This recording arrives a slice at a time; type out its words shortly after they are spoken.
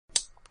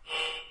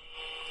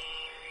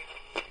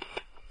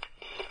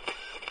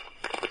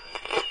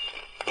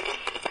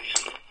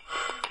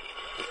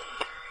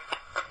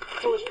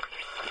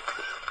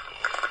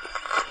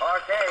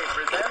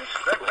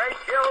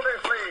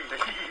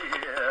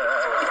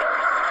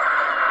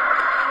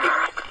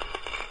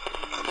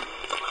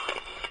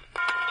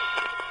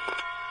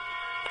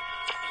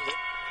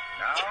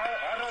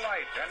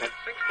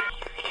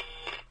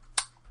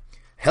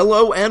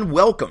Hello and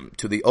welcome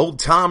to the Old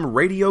Time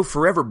Radio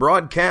Forever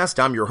broadcast.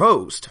 I'm your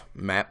host,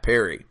 Matt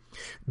Perry.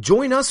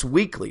 Join us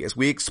weekly as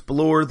we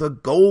explore the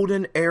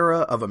golden era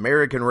of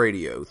American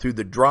radio through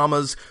the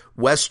dramas,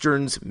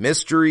 westerns,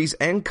 mysteries,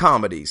 and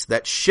comedies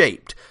that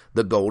shaped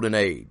the golden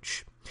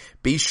age.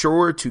 Be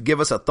sure to give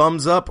us a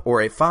thumbs up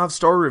or a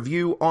 5-star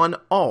review on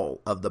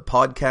all of the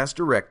podcast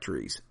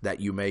directories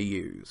that you may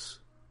use.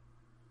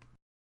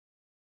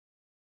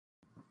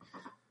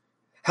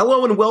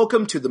 Hello and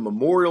welcome to the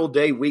Memorial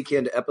Day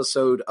weekend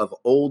episode of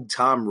Old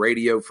Time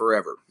Radio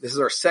Forever. This is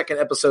our second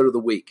episode of the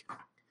week.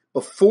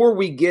 Before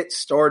we get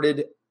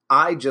started,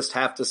 I just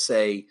have to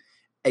say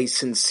a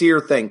sincere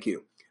thank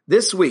you.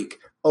 This week,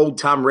 Old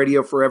Time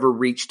Radio Forever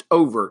reached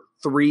over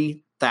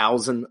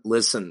 3,000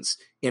 listens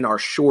in our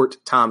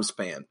short time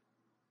span.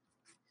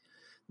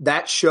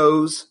 That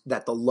shows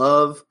that the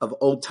love of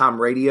old time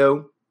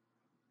radio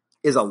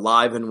is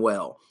alive and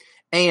well,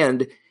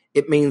 and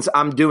it means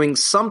I'm doing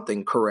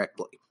something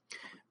correctly.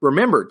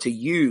 Remember to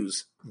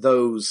use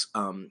those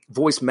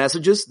voice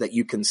messages that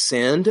you can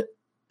send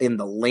in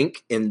the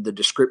link in the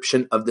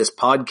description of this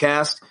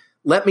podcast.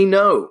 Let me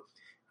know.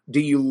 Do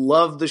you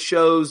love the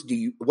shows?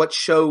 What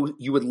show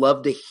you would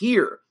love to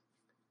hear?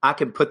 I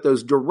can put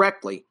those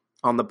directly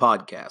on the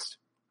podcast.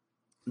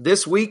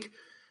 This week,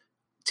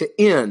 to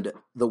end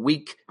the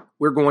week,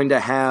 we're going to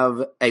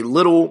have a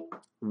little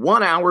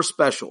 1-hour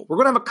special. We're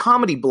going to have a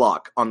comedy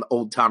block on the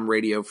Old Time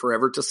Radio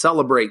Forever to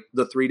celebrate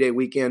the 3-day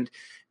weekend.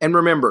 And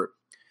remember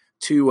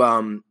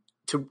to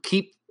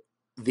keep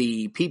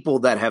the people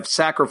that have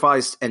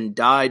sacrificed and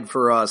died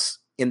for us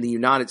in the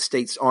United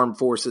States Armed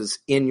Forces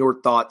in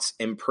your thoughts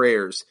and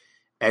prayers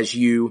as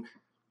you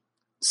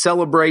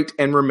celebrate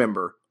and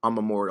remember on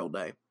Memorial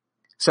Day.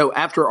 So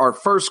after our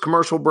first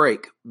commercial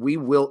break, we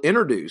will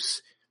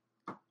introduce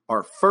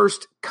our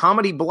first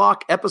comedy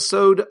block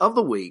episode of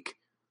the week,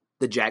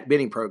 the Jack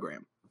Benny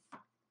Program.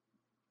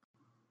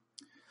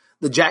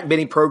 The Jack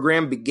Benny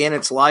Program began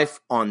its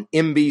life on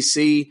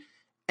NBC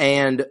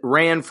and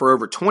ran for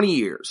over 20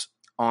 years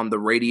on the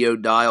radio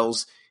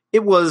dials.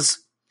 It was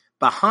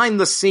behind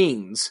the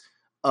scenes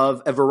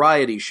of a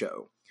variety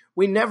show.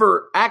 We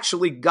never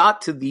actually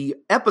got to the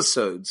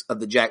episodes of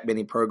the Jack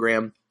Benny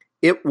Program.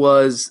 It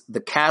was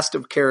the cast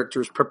of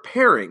characters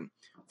preparing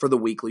for the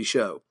weekly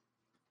show.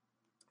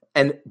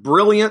 An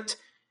brilliant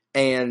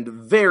and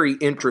very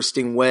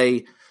interesting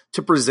way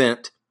to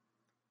present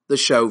the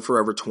show for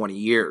over 20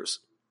 years.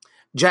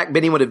 Jack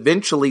Benny would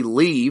eventually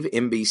leave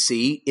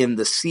NBC in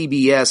the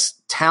CBS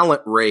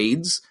talent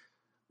raids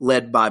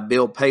led by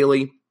Bill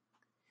Paley.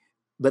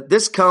 But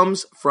this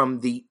comes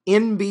from the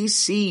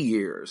NBC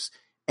years,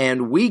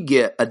 and we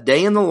get a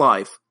day in the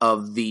life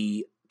of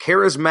the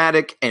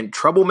charismatic and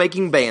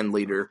troublemaking band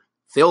leader,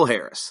 Phil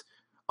Harris,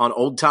 on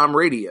Old Time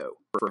Radio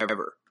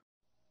Forever.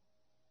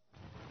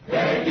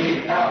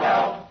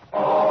 J-E-L-L-O.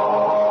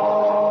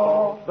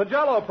 The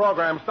Jell-O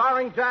program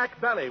starring Jack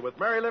Benny with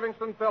Mary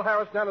Livingston, Phil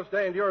Harris, Dennis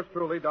Day, and yours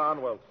truly,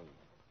 Don Wilson.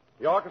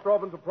 The orchestra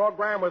opens the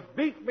program with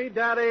Beat Me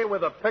Daddy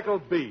with a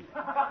Pickled Beef.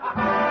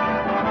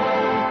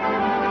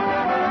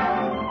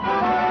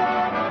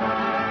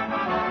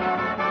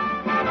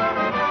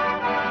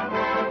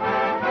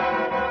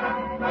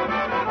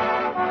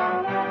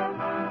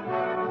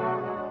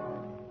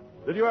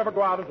 Did you ever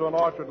go out into an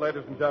orchard,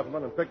 ladies and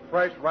gentlemen, and pick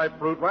fresh, ripe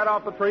fruit right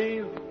off the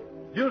trees?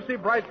 Juicy,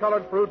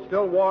 bright-colored fruit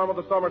still warm with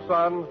the summer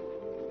sun?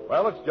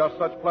 Well, it's just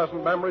such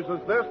pleasant memories as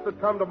this that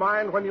come to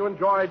mind when you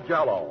enjoy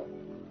Jell-O.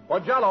 For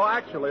Jell-O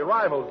actually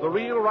rivals the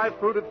real ripe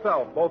fruit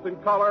itself, both in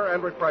color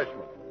and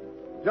refreshment.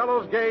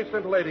 Jell-O's gay,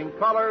 scintillating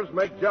colors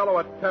make Jell-O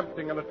a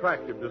tempting and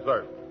attractive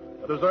dessert.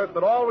 A dessert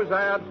that always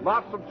adds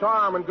lots of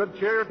charm and good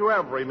cheer to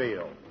every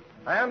meal.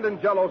 And in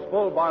Jell-O's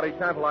full-body,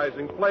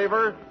 tantalizing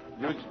flavor,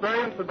 you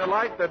experience a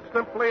delight that's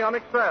simply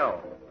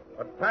unexcelled.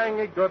 A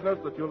tangy goodness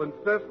that you'll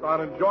insist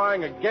on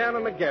enjoying again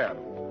and again.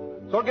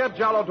 So get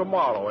Jell-O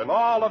tomorrow in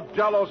all of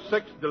Jell-O's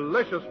 6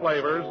 delicious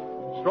flavors: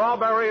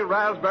 strawberry,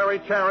 raspberry,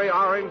 cherry,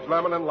 orange,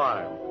 lemon, and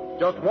lime.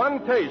 Just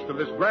one taste of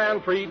this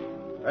grand treat,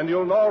 and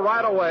you'll know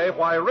right away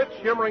why rich,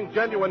 shimmering,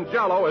 genuine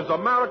Jell-O is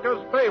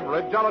America's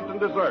favorite gelatin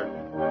dessert.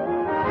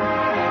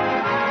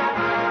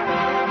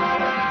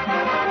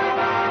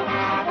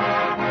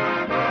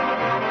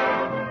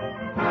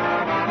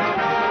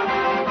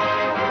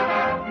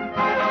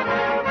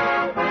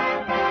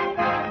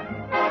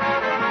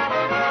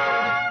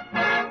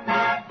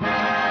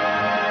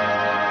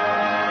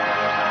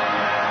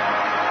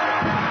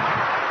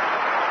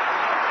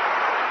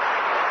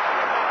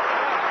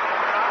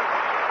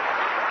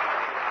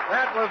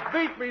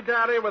 Beat Me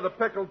Daddy with a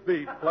Pickled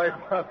Beef, played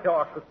by the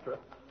orchestra.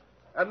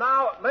 And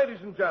now, ladies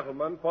and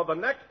gentlemen, for the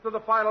next to the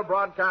final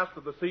broadcast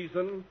of the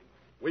season,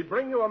 we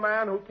bring you a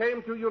man who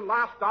came to you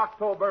last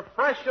October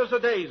fresh as a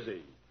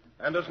daisy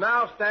and is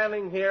now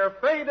standing here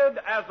faded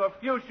as a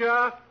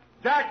fuchsia,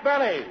 Jack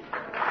Benny.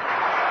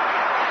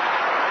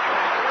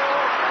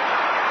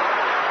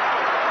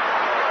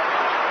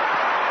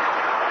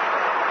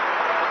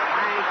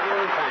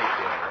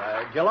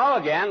 Hello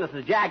again. This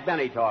is Jack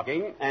Benny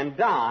talking. And,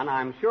 Don,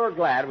 I'm sure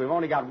glad we've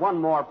only got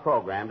one more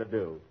program to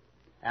do.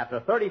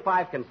 After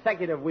 35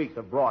 consecutive weeks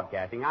of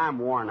broadcasting, I'm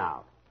worn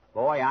out.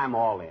 Boy, I'm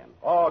all in.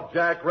 Oh,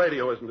 Jack,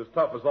 radio isn't as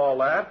tough as all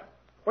that.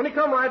 When you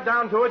come right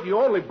down to it, you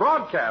only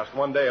broadcast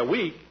one day a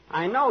week.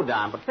 I know,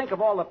 Don, but think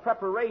of all the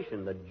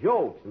preparation, the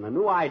jokes, and the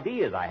new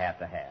ideas I have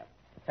to have.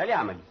 I tell you,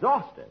 I'm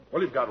exhausted.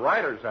 Well, you've got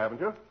writers,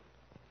 haven't you?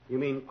 You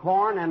mean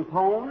corn and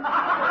pone?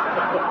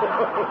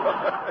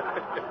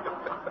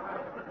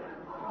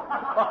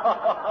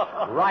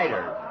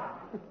 Writers.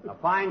 A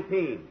fine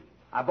team.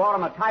 I bought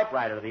them a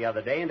typewriter the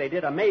other day, and they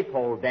did a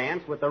maypole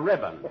dance with the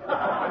ribbon.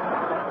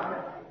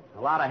 A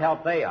lot of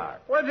help they are.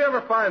 Where'd you ever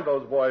find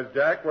those boys,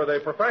 Jack? Were they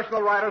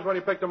professional writers when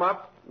you picked them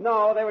up?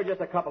 No, they were just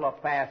a couple of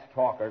fast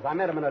talkers. I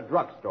met them in a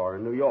drugstore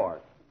in New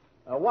York.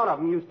 One of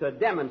them used to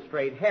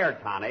demonstrate hair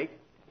tonic,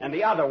 and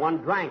the other one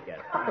drank it.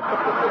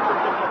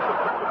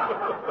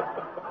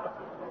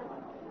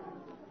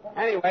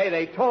 Anyway,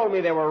 they told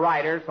me they were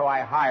writers, so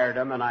I hired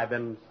them, and I've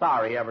been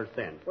sorry ever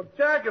since. Well,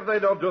 Jack, if they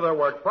don't do their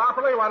work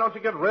properly, why don't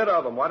you get rid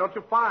of them? Why don't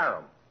you fire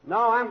them?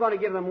 No, I'm going to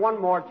give them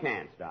one more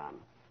chance, Don.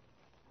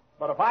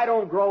 But if I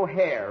don't grow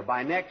hair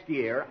by next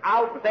year,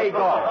 out they go.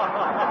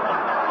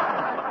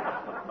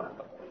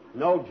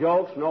 No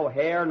jokes, no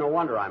hair, no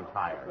wonder I'm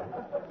tired.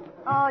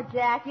 Oh,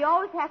 Jack, you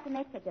always have to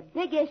make such a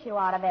big issue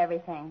out of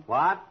everything.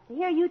 What? To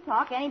hear you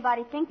talk,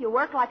 anybody think you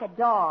work like a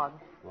dog.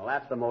 Well,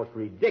 that's the most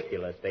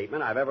ridiculous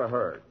statement I've ever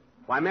heard.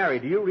 Why, Mary,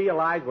 do you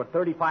realize what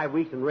 35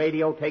 weeks in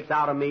radio takes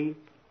out of me?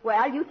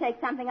 Well, you take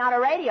something out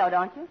of radio,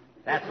 don't you?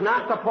 That's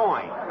not the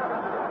point.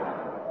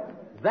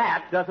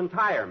 That doesn't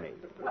tire me.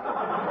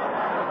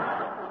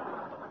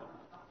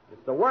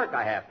 It's the work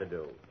I have to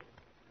do.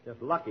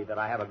 Just lucky that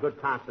I have a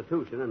good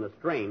constitution and the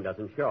strain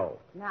doesn't show.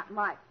 Not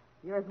much.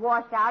 You're as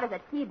washed out as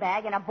a tea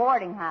bag in a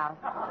boarding house.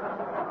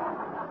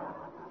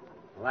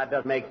 Well, that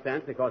does make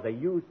sense because a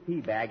used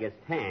tea bag is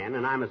tan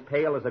and I'm as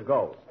pale as a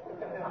ghost.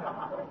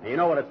 Now, you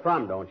know what it's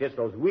from, don't you? It's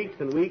those weeks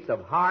and weeks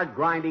of hard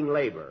grinding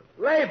labor.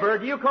 Labor?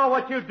 Do you call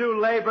what you do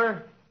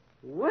labor?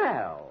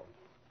 Well,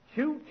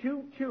 choo,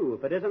 choo, choo,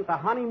 if it isn't the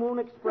Honeymoon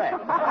Express.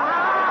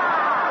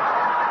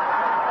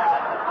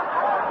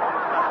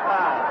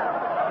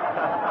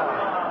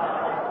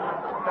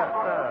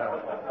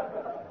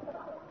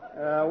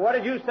 What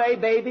did you say,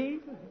 baby?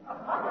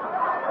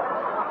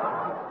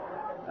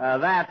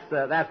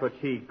 That's what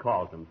she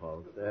calls them,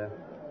 folks.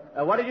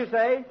 What did you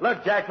say?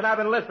 Look, Jackson, I've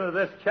been listening to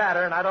this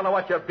chatter, and I don't know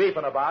what you're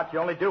beefing about. You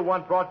only do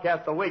one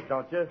broadcast a week,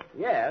 don't you?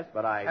 Yes,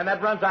 but I... And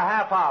that runs a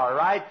half hour,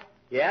 right?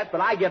 Yes,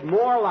 but I get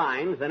more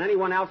lines than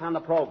anyone else on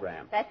the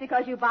program. That's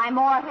because you buy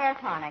more hair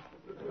tonic.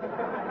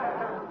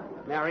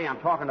 Mary, I'm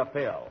talking to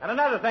Phil. And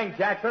another thing,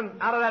 Jackson,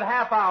 out of that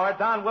half hour,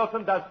 Don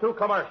Wilson does 2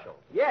 commercials.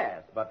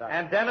 Yes, but...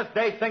 And Dennis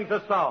Day sings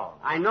a song.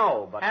 I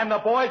know, but... And the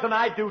boys and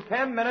I do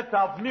 10 minutes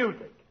of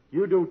music.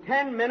 You do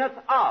 10 minutes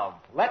of.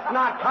 Let's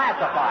not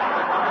classify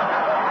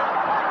it.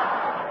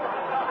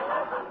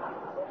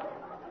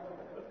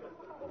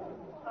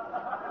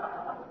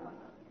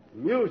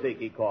 Music,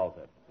 he calls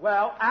it.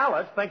 Well,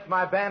 Alice thinks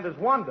my band is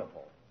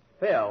wonderful.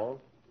 Phil,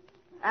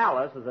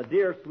 Alice is a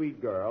dear, sweet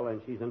girl,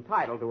 and she's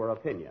entitled to her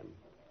opinion.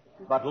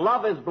 But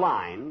love is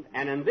blind,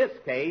 and in this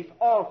case,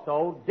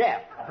 also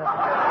deaf.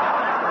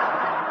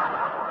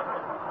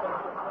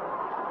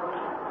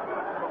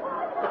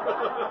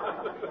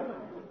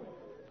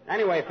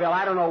 Anyway, Phil,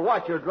 I don't know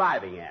what you're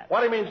driving at.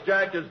 What he means,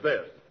 Jack, is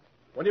this.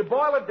 When you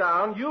boil it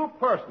down, you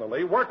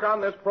personally work on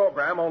this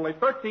program only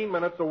 13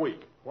 minutes a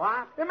week.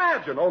 What?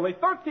 Imagine, only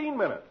 13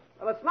 minutes.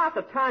 Well, it's not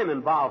the time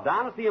involved,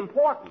 Don. It's the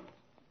importance.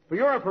 For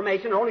your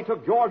information, it only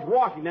took George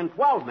Washington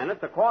 12 minutes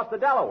to cross the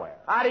Delaware.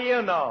 How do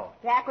you know?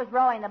 Jack was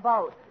rowing the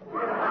boat.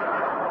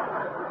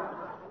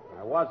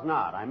 I was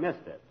not. I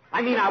missed it.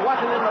 I mean, I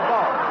wasn't in the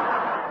boat.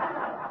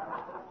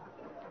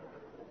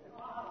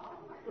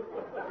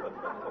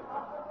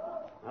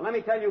 Now, let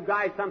me tell you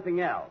guys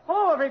something else.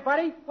 Hello,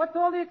 everybody. What's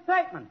all the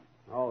excitement?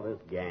 Oh, this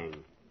gang.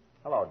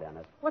 Hello,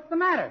 Dennis. What's the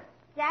matter?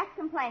 Jack's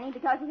complaining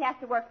because he has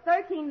to work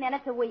 13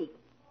 minutes a week.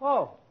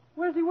 Oh,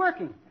 where's he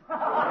working?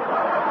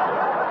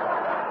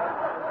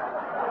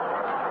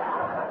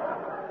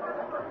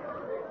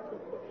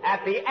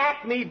 At the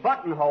Acme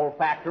Buttonhole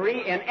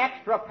Factory in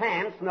Extra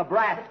Pants,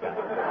 Nebraska.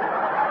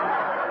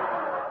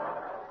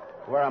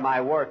 Where am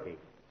I working?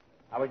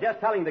 I was just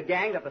telling the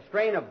gang that the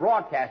strain of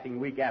broadcasting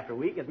week after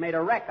week has made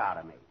a wreck out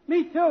of me.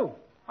 Me, too.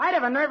 I'd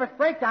have a nervous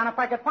breakdown if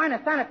I could find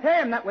a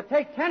sanitarium that would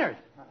take tenors.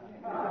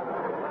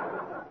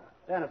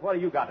 Dennis, what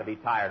have you got to be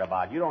tired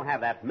about? You don't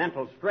have that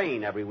mental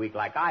strain every week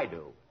like I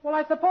do. Well,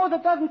 I suppose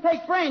it doesn't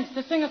take brains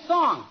to sing a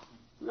song.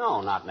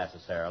 No, not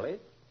necessarily.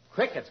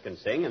 Crickets can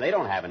sing, and they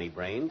don't have any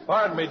brains.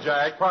 Pardon me,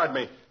 Jack, pardon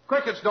me.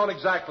 Crickets don't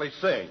exactly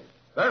sing.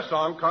 Their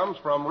song comes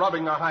from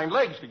rubbing their hind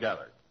legs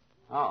together.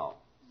 Oh.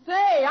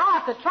 Say, I'll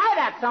have to try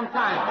that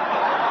sometime.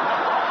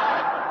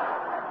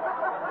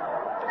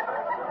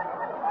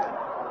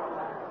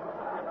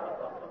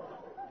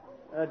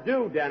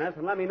 Do, Dennis,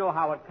 and let me know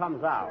how it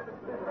comes out.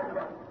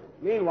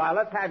 Meanwhile,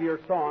 let's have your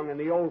song in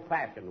the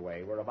old-fashioned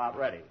way. We're about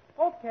ready.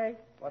 Okay.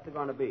 What's it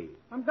going to be?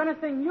 I'm going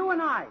to sing You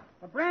and I,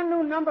 a brand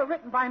new number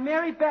written by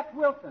Mary Beth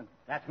Wilson.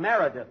 That's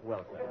Meredith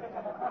Wilson.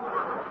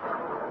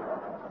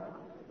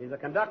 He's a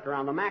conductor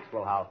on the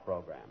Maxwell House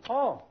program.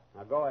 Oh.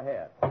 Now go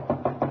ahead.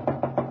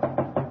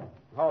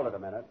 Hold it a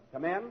minute.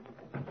 Come in.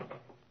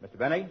 Mr.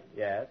 Benny,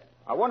 Yes.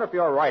 I wonder if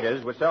your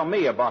writers would sell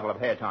me a bottle of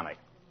hair tonic.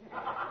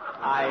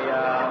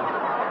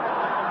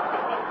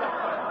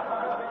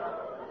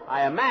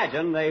 I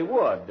imagine they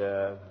would.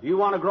 Do you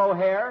want to grow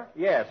hair?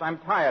 Yes, I'm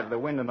tired of the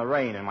wind and the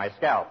rain in my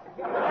scalp.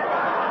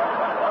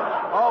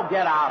 Oh,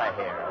 get out of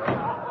here.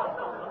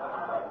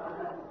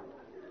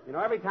 You know,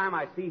 every time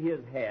I see his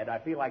head, I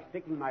feel like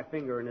sticking my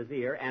finger in his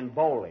ear and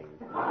bowling.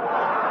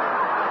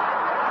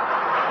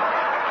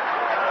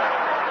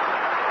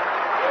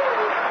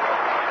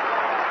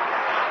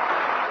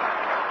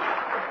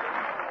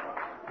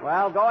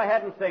 Well, go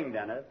ahead and sing,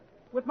 Dennis.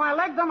 With my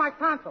legs on my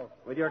tonsils.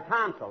 With your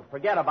tonsils.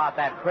 Forget about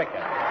that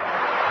cricket.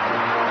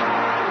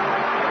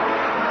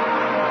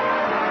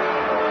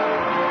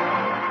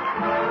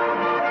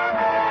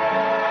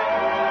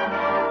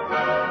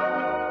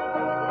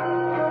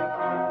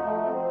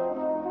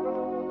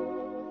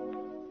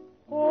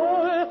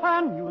 Oh, if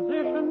a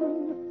musician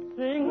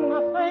sing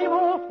the same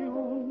old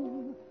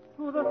tune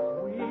to the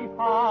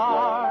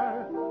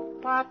sweethearts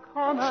that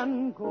come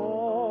and go,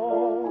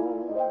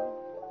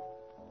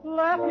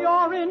 let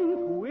your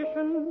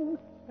intuition,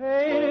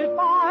 aided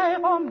by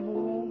the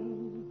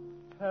moon,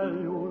 tell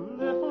you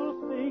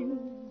little things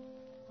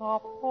a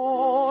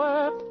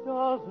poet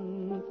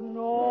doesn't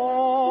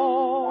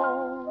know.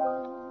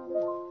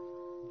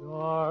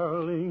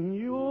 Darling,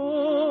 you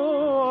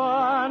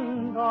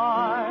and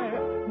I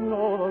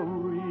know the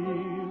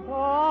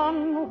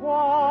reason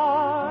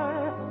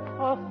why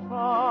a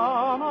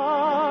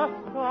summer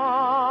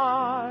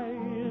sky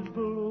is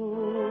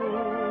blue.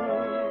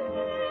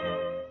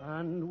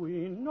 And we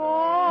know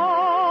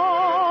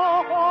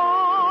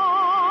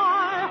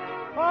why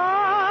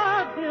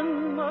birds in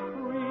the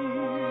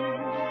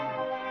trees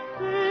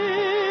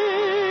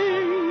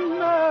sing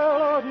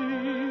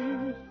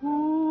melodies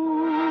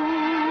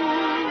sweet,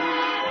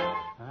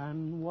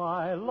 and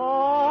why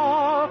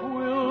love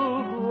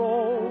will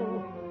grow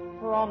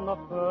from the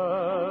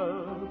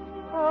first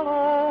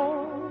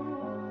hello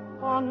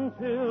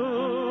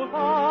until the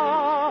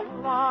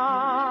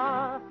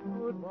last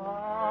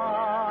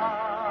goodbye.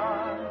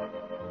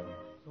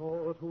 So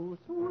to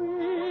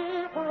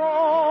sweet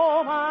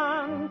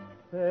romance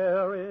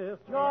there is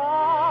just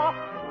one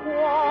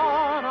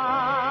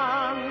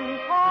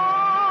answer.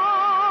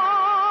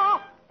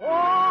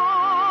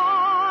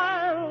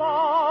 Why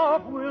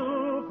love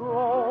will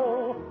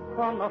grow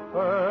from the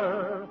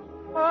first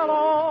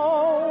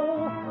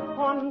hello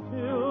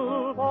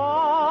until the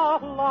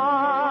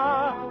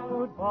last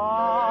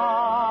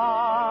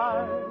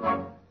goodbye.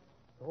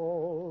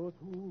 So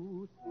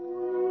to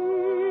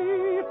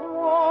sweet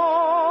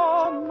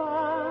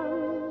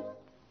romance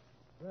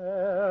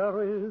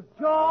there is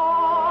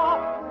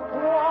just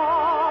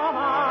one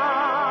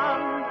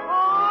answer.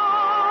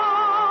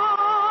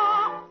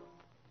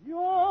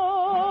 You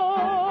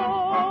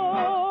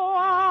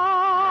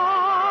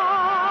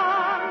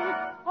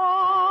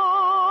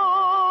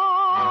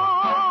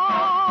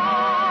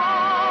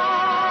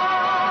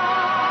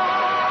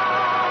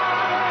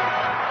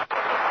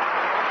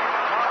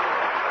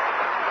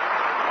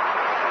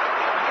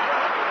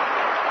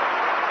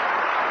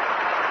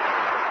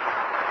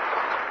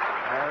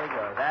Very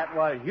good. That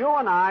was You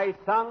and I,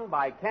 sung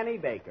by Kenny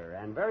Baker,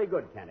 and very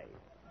good, Kenny.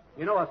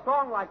 You know, a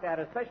song like that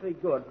is especially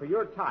good for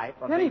your type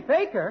of... Kenny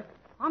Baker?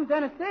 I'm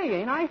Dennis Day,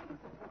 ain't I?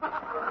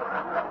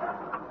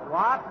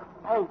 What?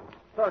 Oh,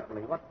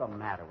 certainly. What's the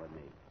matter with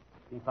me?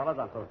 See, fellas,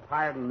 I'm so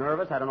tired and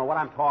nervous, I don't know what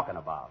I'm talking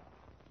about.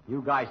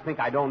 You guys think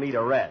I don't need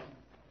a rest.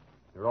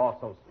 You're all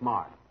so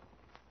smart.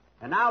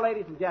 And now,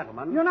 ladies and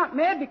gentlemen... You're not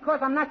mad because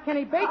I'm not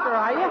Kenny Baker,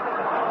 are you?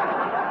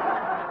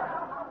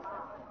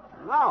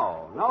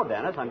 No,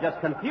 Dennis. I'm just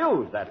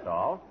confused, that's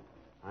all.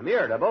 I'm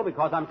irritable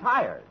because I'm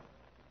tired.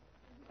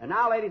 And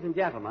now, ladies and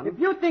gentlemen... If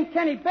you think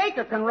Kenny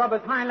Baker can rub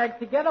his hind legs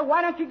together,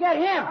 why don't you get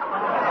him?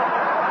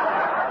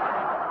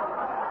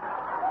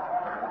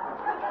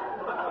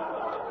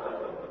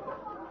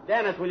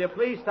 Dennis, will you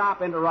please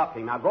stop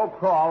interrupting? Now go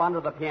crawl under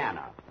the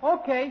piano.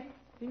 Okay.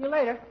 See you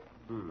later.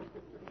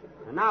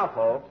 And now,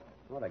 folks...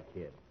 What a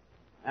kid.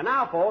 And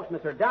now, folks,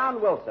 Mr.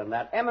 Don Wilson,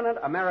 that eminent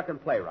American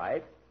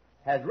playwright,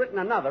 has written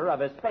another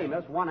of his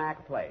famous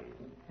one-act plays.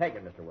 Take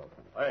it, Mr.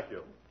 Wilson. Thank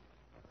you.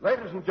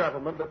 Ladies and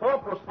gentlemen, before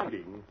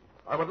proceeding,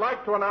 I would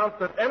like to announce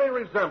that any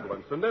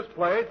resemblance in this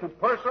play to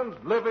persons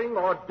living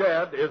or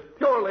dead is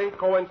purely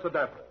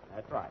coincidental.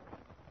 That's right.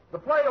 The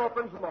play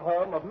opens in the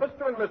home of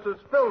Mr. and Mrs.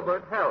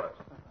 Filbert Harris.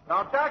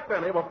 Now, Jack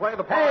Benny will play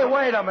the part Hey, of...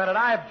 wait a minute.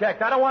 I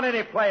object. I don't want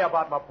any play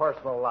about my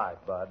personal life,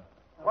 Bud.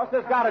 What's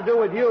this got to do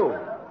with you?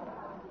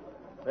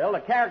 Well, the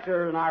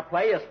character in our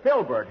play is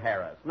Filbert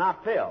Harris,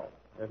 not Phil.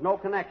 There's no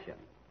connection.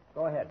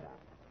 Go ahead now.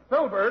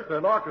 Filbert,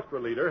 an orchestra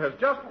leader, has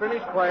just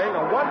finished playing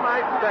a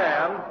one-night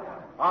stand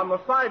on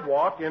the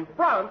sidewalk in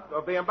front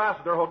of the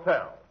Ambassador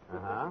Hotel.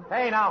 Uh-huh.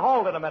 Hey, now,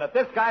 hold it a minute.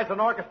 This guy's an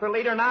orchestra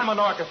leader, and I'm an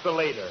orchestra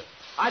leader.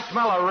 I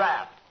smell a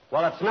rat.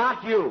 Well, it's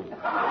not you.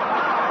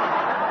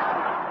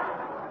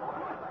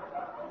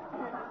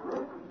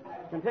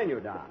 Continue,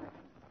 Don.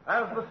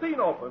 As the scene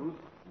opens,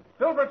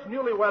 Filbert's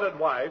newly wedded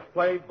wife,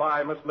 played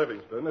by Miss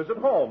Livingston, is at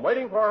home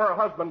waiting for her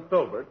husband,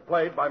 Filbert,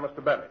 played by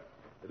Mr. Bennett.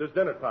 It is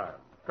dinner time.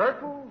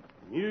 Curtain,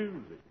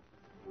 music.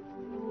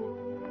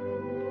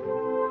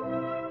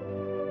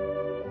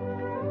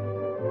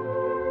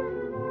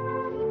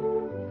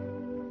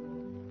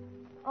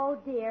 Oh,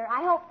 dear.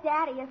 I hope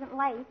Daddy isn't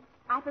late.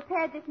 I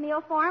prepared this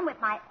meal for him with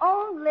my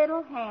own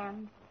little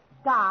hands.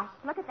 Gosh,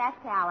 look at that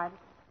salad.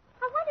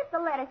 I wonder if the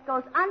lettuce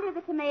goes under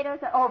the tomatoes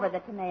or over the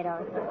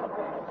tomatoes.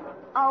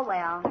 Oh,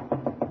 well.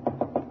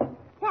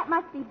 That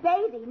must be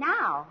Baby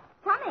now.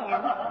 Come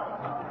in.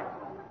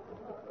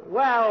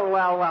 Well.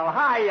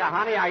 Hiya,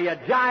 honey. Are you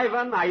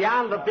jiving? Are you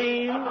on the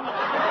beam?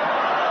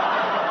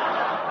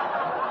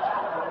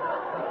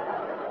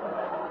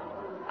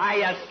 Are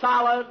you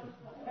solid?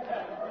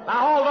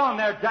 Now, hold on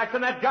there,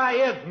 Jackson. That guy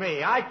is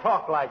me. I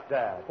talk like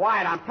that.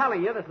 Quiet, I'm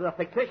telling you, this is a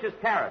fictitious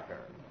character.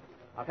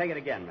 I'll take it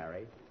again,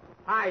 Mary.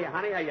 Hiya,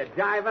 honey. Are you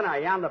jiving? Are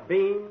you on the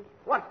beam?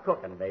 What's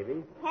cooking,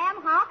 baby?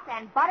 Ham hocks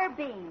and butter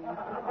beans.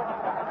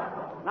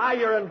 Now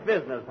you're in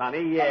business,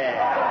 honey. Yeah.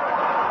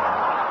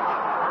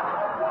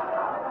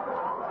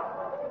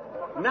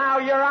 Now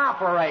you're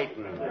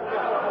operating.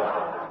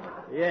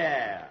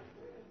 Yeah.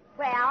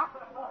 Well,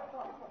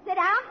 sit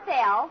down,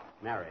 Phil.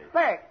 Mary.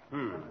 Bert.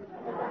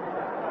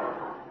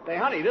 Say,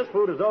 honey, this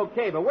food is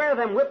okay, but where are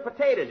them whipped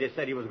potatoes you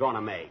said he was going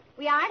to make?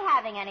 We aren't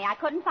having any. I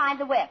couldn't find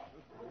the whip.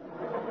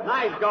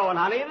 Nice going,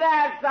 honey.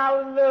 That's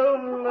a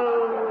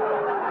Lulu.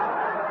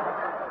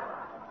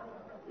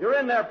 You're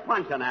in there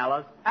punching,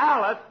 Alice.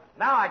 Alice?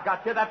 Now I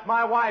got you. That's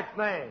my wife's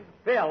name.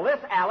 Phil, this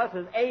Alice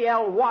is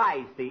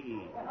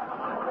A-L-Y-C-E.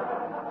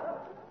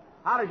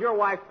 How does your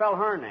wife spell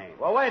her name?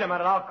 Well, wait a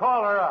minute. I'll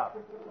call her up.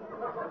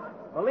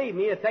 Believe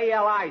me, it's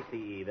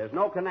A-L-I-C-E. There's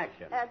no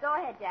connection. Go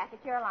ahead, Jack.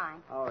 It's your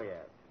line. Oh,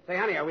 yes. Say,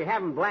 honey, are we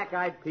having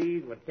black-eyed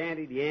peas with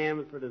candied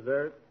yams for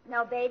dessert?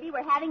 No, baby,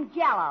 we're having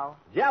Jell-O.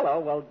 Jell-O?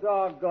 Well,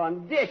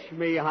 doggone, dish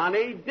me,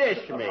 honey,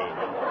 dish me.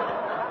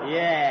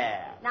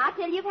 Yeah. Not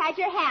till you've had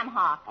your ham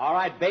hock. All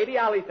right, baby,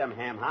 I'll eat them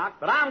ham hocks,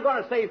 but I'm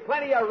going to save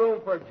plenty of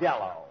room for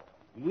Jell-O.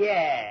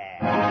 Yeah.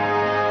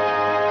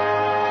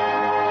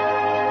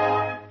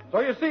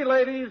 So you see,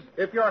 ladies,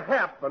 if you're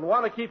hep and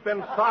want to keep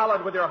in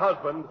solid with your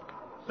husband,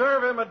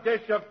 serve him a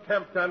dish of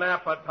tempting,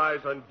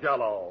 appetizing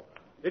Jell-O.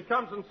 It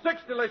comes in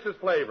 6 delicious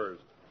flavors: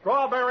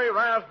 strawberry,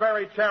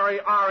 raspberry, cherry,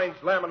 orange,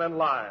 lemon, and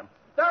lime.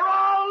 They're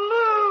all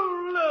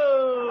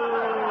Lulu!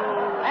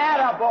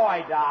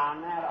 Attaboy,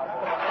 Don.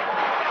 Attaboy.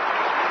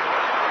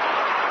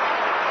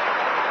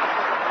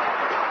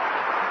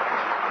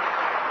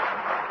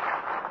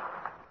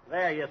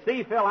 There, you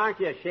see, Phil, aren't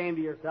you ashamed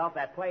of yourself?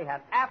 That play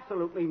had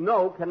absolutely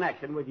no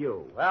connection with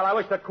you. Well, I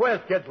wish the quiz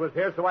kids was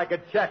here so I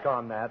could check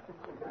on that.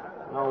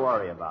 Don't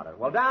worry about it.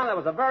 Well, Don, that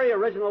was a very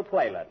original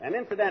playlet. And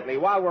incidentally,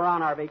 while we're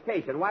on our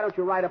vacation, why don't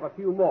you write up a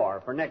few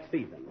more for next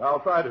season?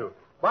 I'll try to.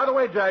 By the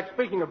way, Jack,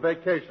 speaking of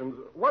vacations,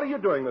 what are you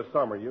doing this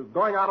summer? You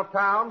going out of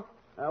town?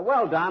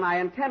 Well, Don, I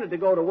intended to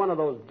go to one of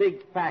those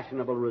big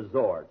fashionable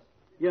resorts.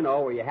 You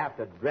know, where you have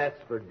to dress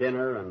for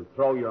dinner and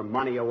throw your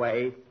money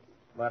away.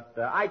 But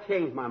I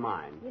changed my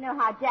mind. You know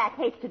how Jack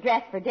hates to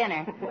dress for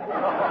dinner.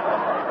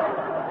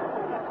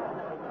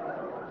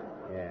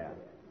 Yeah.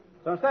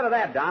 So instead of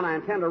that, Don, I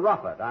intend to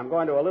rough it. I'm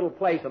going to a little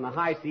place in the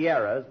high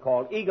Sierras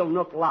called Eagle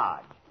Nook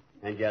Lodge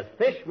and just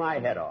fish my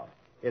head off.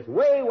 It's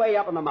way, way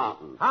up in the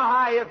mountains. How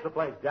high is the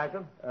place,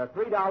 Jackson?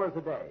 $3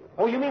 a day.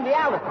 Oh, you mean the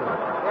altitude?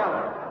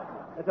 Yeah.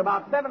 It's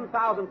about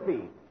 7,000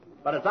 feet,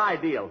 but it's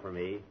ideal for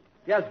me.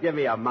 Just give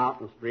me a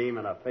mountain stream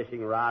and a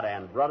fishing rod,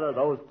 and, brother,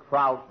 those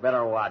trout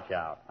better watch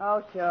out.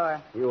 Oh,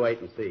 sure. You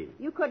wait and see.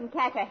 You couldn't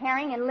catch a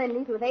herring in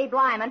Lindy's with Abe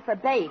Lyman for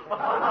bait.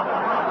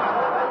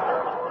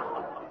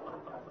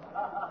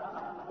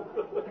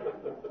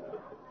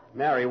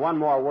 Mary, one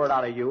more word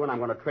out of you, and I'm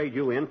going to trade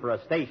you in for a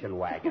station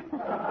wagon.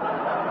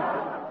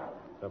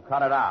 So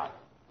cut it out.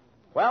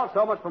 Well,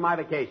 so much for my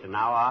vacation.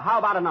 Now, how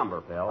about a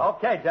number, Phil?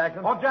 Okay,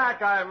 Jackson. Oh,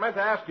 Jack, I meant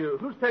to ask you,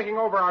 who's taking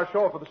over our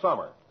show for the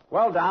summer?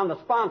 Well, Don, the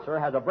sponsor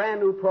has a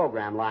brand new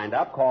program lined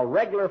up called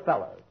Regular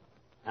Fellas.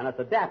 And it's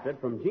adapted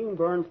from Gene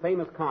Burns'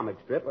 famous comic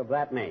strip of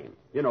that name.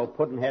 You know,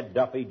 Pudd'nhead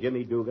Duffy,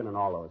 Jimmy Dugan, and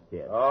all those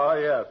kids. Oh,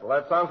 yes. Well,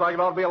 that sounds like it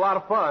ought to be a lot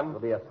of fun. It'll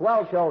be a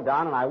swell show,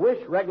 Don, and I wish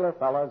Regular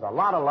Fellas a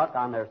lot of luck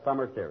on their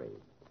summer series.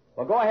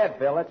 Well, go ahead,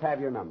 Phil. Let's have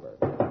your number.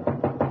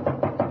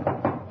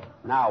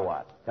 Now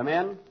what? Come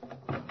in?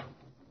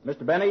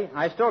 Mr. Benny,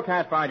 I still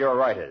can't find your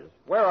writers.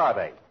 Where are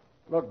they?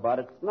 Look, Bud,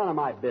 it's none of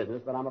my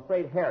business, but I'm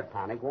afraid hair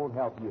tonic won't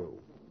help you.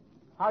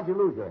 How'd you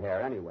lose your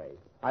hair, anyway?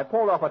 I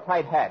pulled off a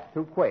tight hat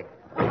too quick.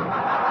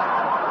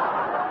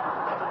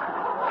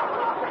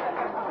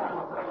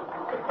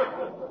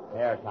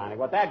 Hair tonic.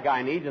 What that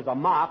guy needs is a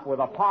mop with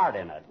a part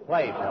in it.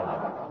 Play, Phil.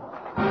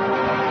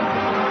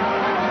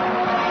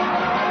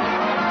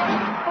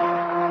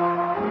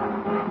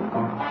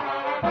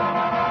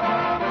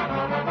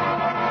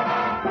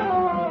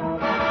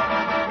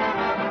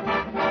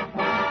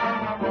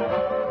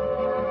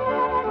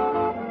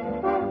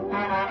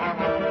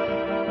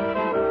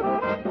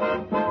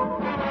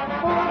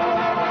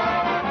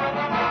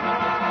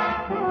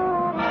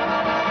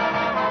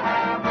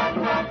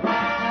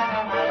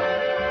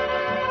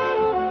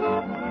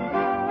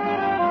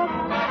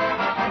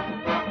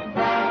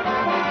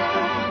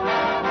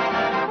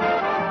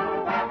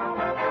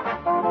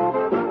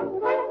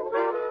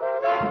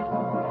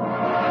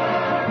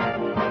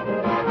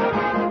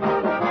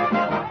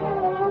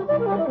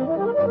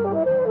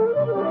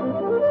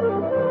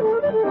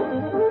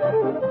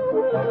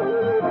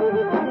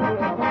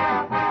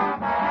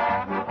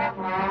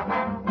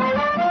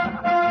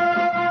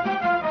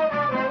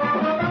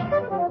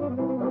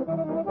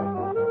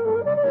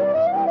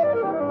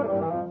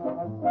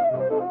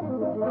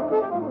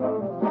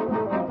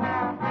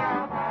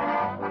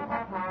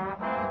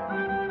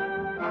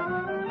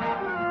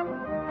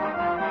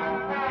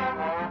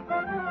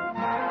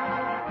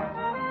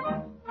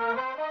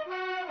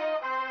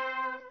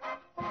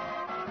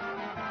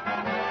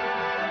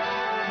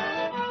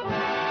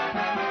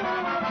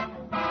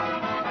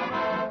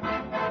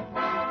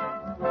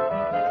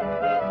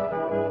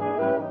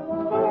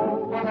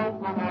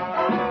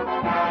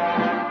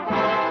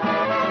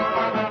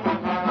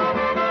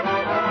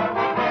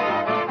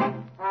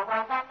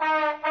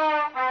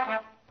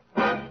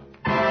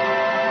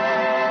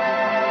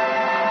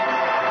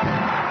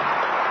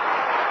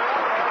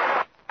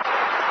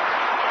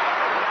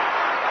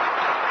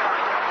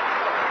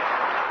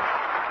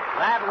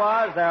 That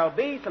was There'll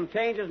Be Some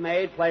Changes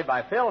Made, played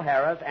by Phil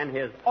Harris and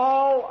his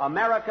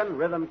All-American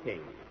Rhythm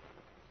Kings.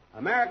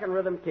 American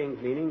Rhythm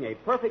Kings meaning a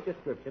perfect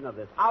description of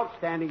this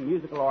outstanding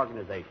musical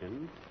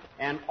organization,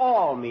 and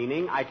all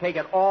meaning I take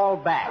it all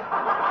back.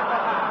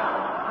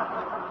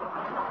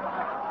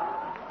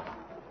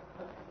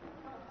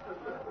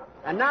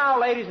 And now,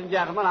 ladies and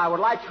gentlemen, I would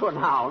like to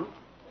announce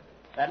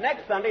that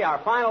next Sunday, our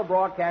final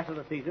broadcast of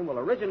the season will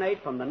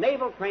originate from the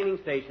Naval Training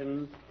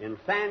Station in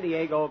San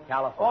Diego,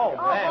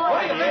 California. What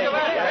do you think of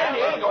that? San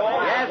Diego?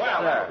 Yes,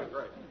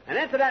 sir. And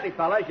incidentally,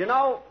 fellas, you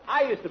know,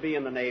 I used to be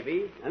in the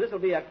Navy, and this will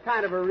be a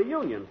kind of a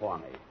reunion for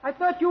me. I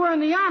thought you were in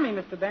the Army,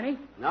 Mr. Benny.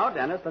 No,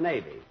 Dennis, the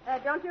Navy.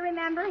 Don't you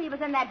remember? He was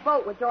in that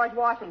boat with George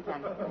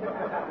Washington.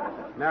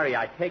 Mary,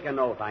 I take an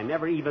oath. I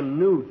never even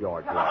knew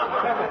George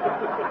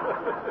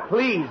Washington.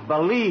 Please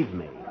believe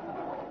me.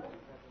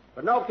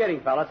 But no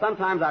kidding, fellas.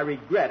 Sometimes I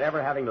regret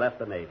ever having left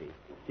the Navy.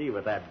 Gee,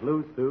 with that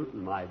blue suit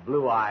and my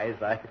blue eyes,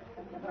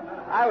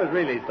 I was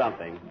really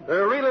something.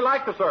 You really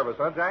liked the service,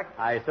 huh, Jack?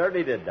 I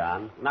certainly did,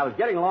 Don. And I was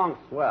getting along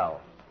swell.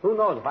 Who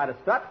knows, if I'd have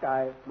stuck,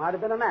 I might have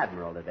been an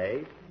admiral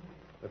today.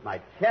 With my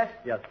chest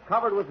just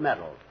covered with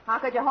medals. How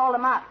could you hold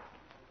him up?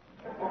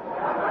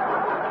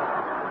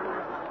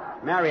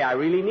 Mary, I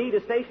really need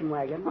a station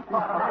wagon.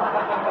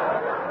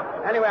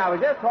 Anyway, I was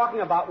just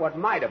talking about what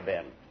might have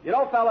been. You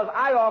know, fellas,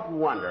 I often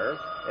wonder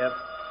if...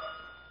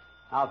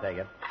 I'll take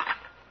it.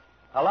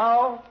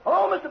 Hello?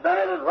 Hello, Mr.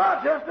 Bennett. It's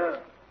Rochester.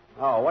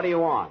 Oh, what do you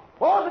want?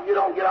 Boss, if you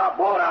don't get our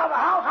boat out of the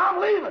house,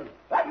 I'm leaving.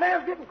 That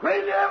man's getting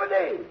crazy every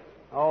day.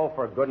 Oh,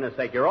 for goodness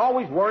sake, you're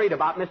always worried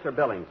about Mr.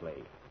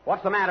 Billingsley.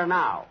 What's the matter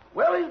now?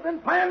 Well, he's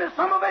been planning his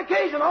summer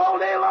vacation all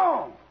day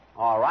long.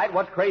 All right,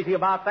 what's crazy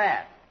about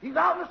that? He's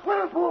out in the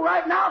swimming pool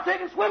right now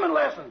taking swimming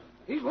lessons.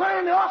 He's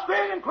learning the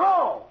Australian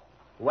crawl.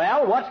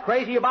 Well, what's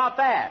crazy about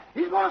that?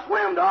 He's going to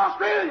swim to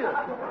Australia.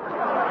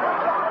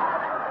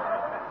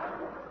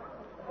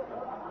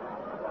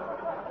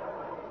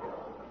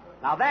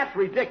 Now, that's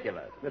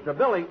ridiculous. Mr.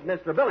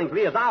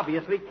 Billingsley is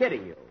obviously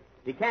kidding you.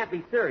 He can't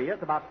be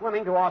serious about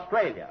swimming to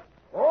Australia.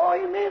 Oh,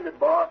 he means it,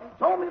 boss. He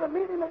told me to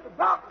meet him at the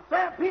dock in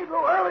San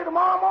Pedro early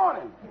tomorrow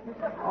morning.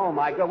 Oh,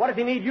 my God. What does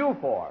he need you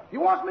for? He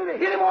wants me to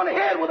hit him on the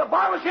head with a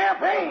bottle of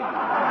champagne.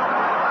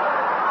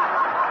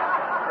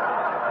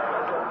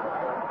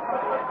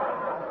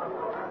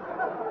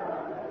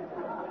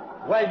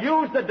 Well,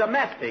 use the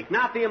domestic,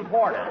 not the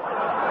imported.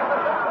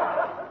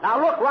 Now,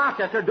 look,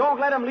 Rochester, don't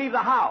let him leave the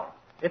house.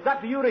 It's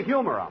up to you to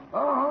humor him.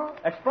 Uh-huh.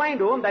 Explain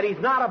to him that he's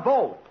not a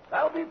boat.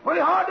 That'll be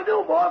pretty hard to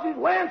do, boss. He's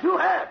wearing 2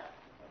 hats.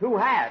 2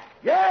 hats?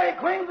 Yeah, he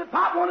claims the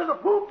top one is a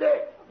poop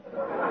deck.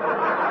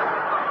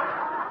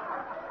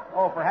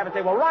 Oh, for heaven's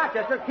sake. Well,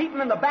 Rochester, keep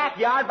him in the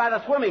backyard by the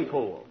swimming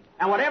pool.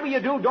 And whatever you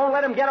do, don't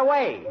let him get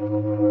away.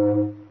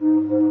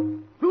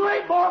 Too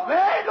late, boss.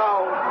 There you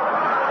go.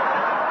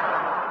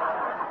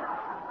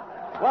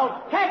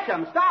 Well, catch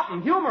him, stop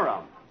him, humor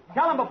him.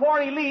 Tell him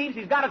before he leaves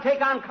he's got to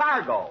take on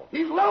cargo.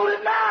 He's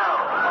loaded now.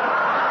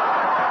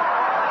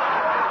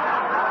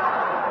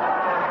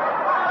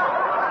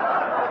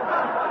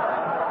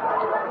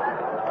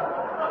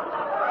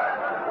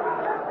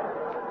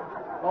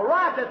 Well,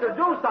 Rochester,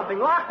 do something.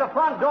 Lock the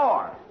front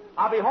door.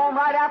 I'll be home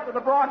right after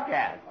the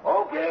broadcast.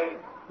 Okay.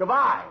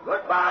 Goodbye.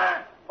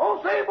 Goodbye.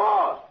 Oh, say,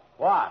 boss.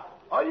 What?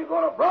 Are you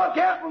going to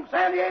broadcast from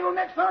San Diego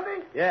next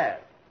Sunday? Yes.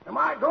 Am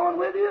I going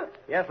with you?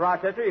 Yes,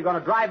 Rochester, you're going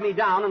to drive me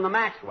down in the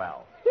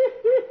Maxwell.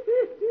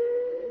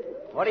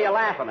 What are you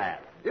laughing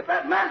at? If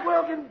that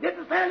Maxwell can get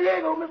to San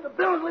Diego, Mr.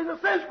 Billingsley's a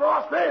cinch for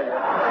Australia.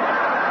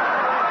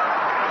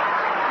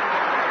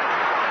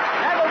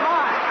 Never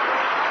mind.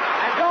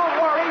 And don't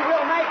worry,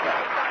 we'll make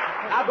it.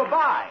 Now,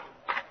 goodbye.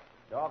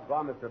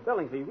 Doggone, Mr.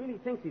 Billingsley really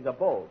thinks he's a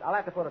boat. I'll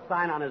have to put a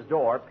sign on his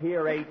door,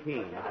 Pier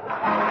 18.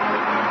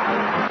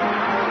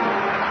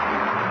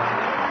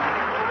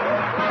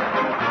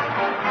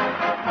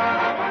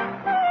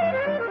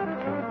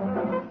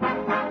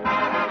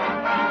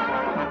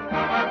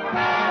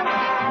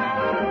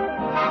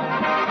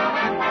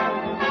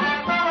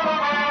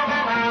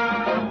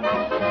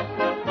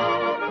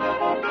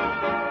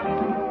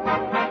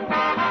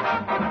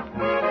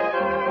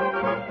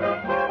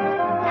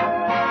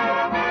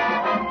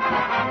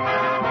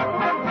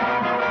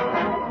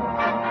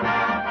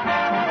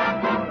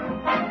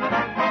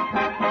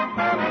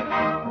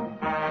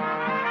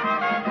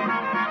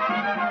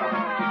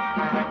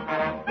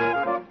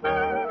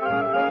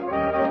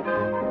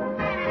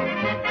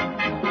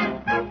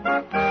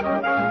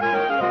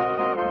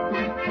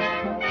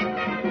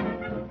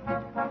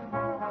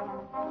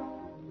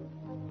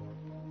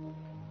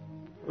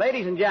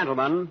 Ladies and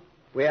gentlemen,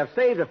 we have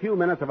saved a few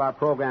minutes of our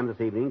program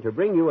this evening to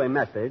bring you a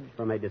message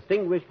from a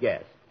distinguished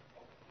guest,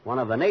 one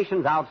of the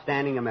nation's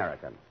outstanding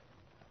Americans.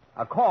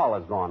 A call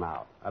has gone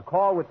out, a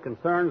call which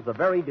concerns the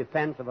very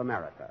defense of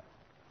America,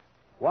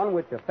 one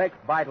which affects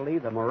vitally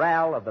the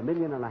morale of the 1.5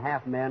 million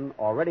men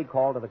already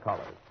called to the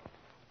colors.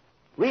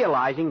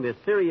 Realizing this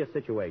serious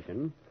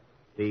situation,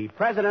 the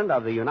President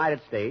of the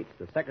United States,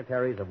 the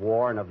Secretaries of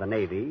War and of the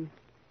Navy,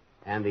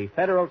 and the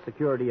Federal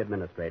Security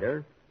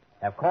Administrator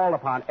have called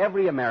upon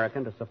every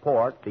American to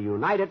support the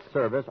United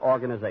Service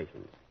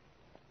Organizations.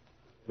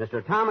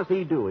 Mr. Thomas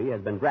E. Dewey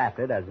has been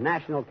drafted as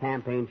National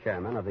Campaign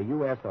Chairman of the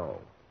USO.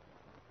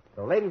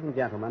 So, ladies and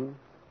gentlemen,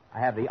 I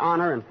have the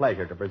honor and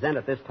pleasure to present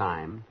at this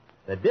time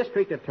the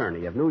District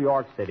Attorney of New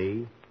York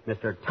City,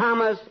 Mr.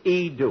 Thomas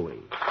E. Dewey.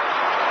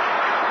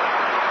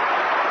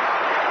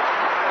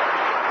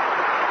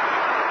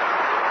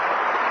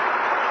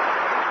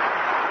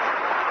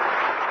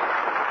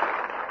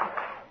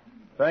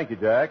 Thank you,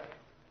 Jack.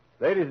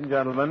 Ladies and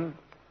gentlemen,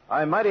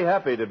 I'm mighty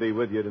happy to be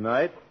with you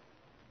tonight.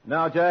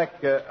 Now,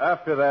 Jack,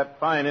 after that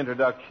fine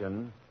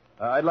introduction,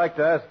 I'd like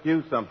to ask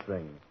you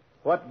something.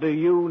 What do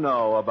you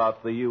know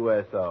about the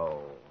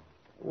USO?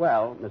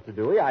 Well, Mr.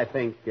 Dewey, I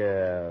think,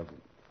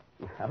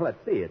 let's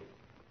see, it's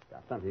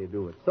got something to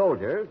do with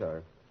soldiers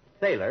or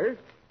sailors.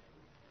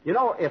 You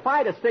know, if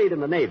I'd have stayed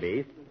in the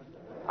Navy,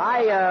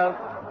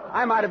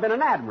 I might have been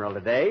an admiral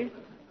today.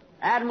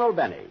 Admiral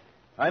Benny.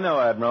 I know,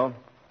 Admiral.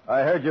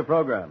 I heard your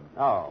program.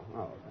 Oh.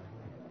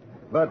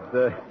 But,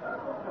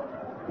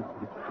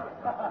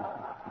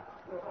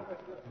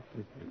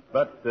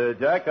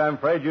 Jack, I'm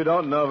afraid you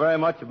don't know very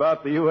much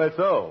about the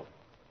USO.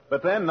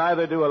 But then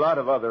neither do a lot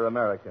of other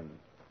Americans.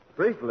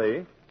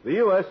 Briefly, the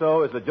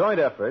USO is a joint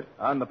effort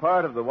on the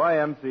part of the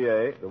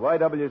YMCA, the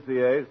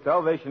YWCA,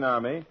 Salvation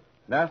Army,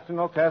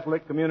 National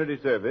Catholic Community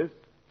Service,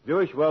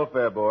 Jewish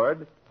Welfare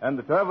Board, and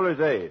the Traveler's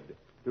Aid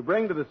to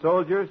bring to the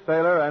soldier,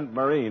 sailor, and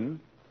Marine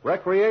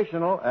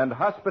recreational and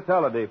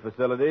hospitality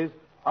facilities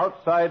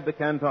outside the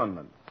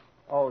cantonments.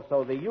 Oh,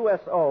 so the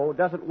USO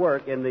doesn't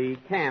work in the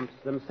camps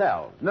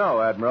themselves?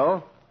 No,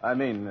 Admiral. I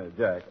mean,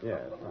 Jack.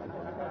 Yes.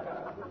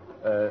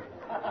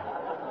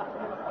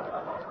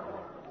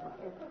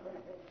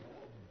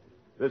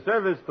 The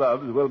service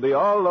clubs will be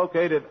all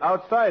located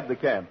outside the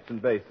camps and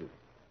bases.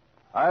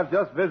 I've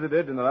just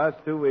visited in the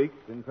last 2 weeks,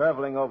 in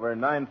traveling over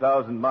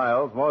 9,000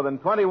 miles, more than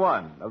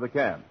 21 of the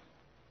camps.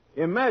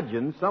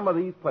 Imagine some of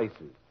these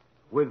places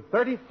with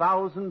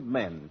 30,000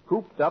 men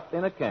cooped up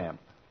in a camp,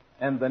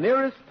 and the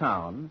nearest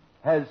town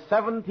has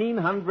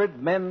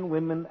 1,700 men,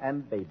 women,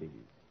 and babies.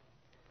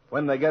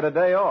 When they get a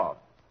day off,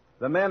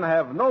 the men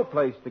have no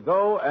place to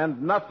go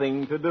and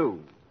nothing to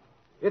do.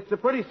 It's a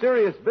pretty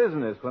serious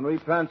business when we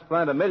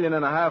transplant 1.5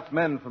 million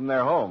men from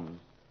their homes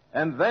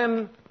and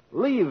then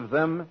leave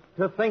them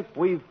to think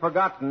we've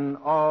forgotten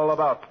all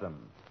about them.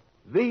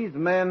 These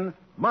men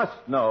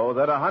must know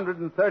that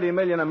 130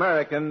 million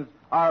Americans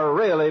are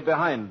really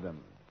behind them.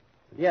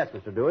 Yes,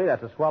 Mr. Dewey,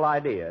 that's a swell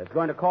idea. It's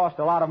going to cost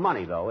a lot of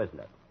money, though, isn't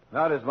it?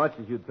 Not as much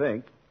as you'd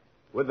think.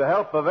 With the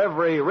help of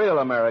every real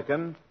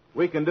American,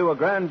 we can do a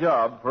grand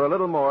job for a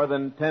little more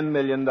than $10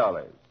 million.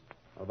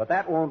 Well, but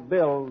that won't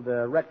build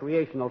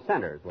recreational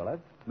centers, will it?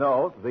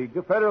 No, the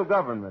federal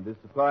government is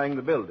supplying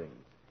the building.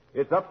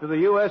 It's up to the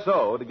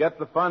USO to get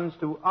the funds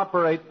to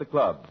operate the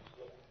clubs.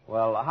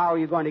 Well, how are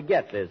you going to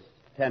get this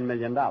 $10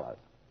 million?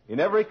 In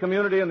every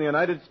community in the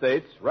United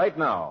States, right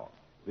now,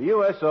 the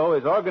USO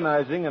is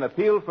organizing an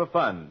appeal for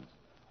funds.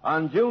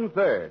 On June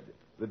 3rd,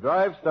 the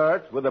drive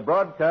starts with a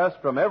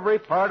broadcast from every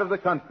part of the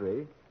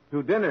country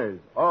to dinners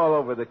all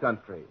over the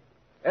country.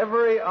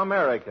 Every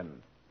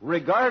American,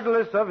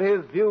 regardless of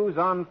his views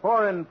on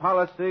foreign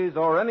policies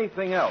or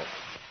anything else,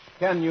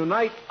 can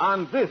unite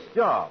on this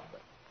job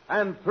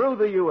and through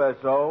the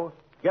USO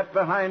get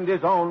behind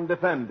his own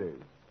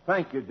defenders.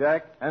 Thank you,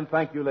 Jack, and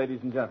thank you, ladies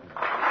and gentlemen.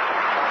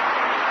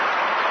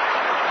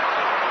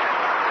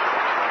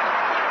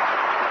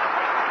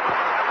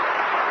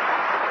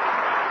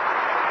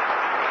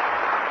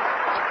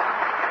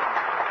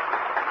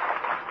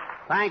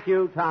 Thank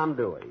you, Tom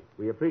Dewey.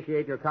 We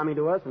appreciate your coming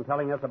to us and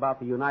telling us about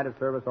the United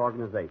Service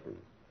Organizations.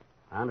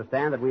 I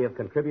understand that we have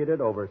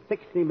contributed over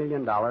 $60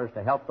 million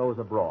to help those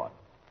abroad.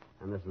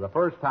 And this is the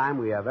first time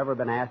we have ever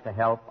been asked to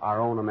help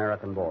our own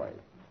American boys.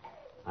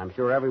 I'm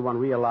sure everyone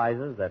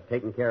realizes that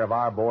taking care of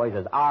our boys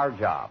is our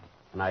job.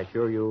 And I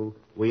assure you,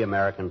 we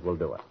Americans will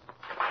do it.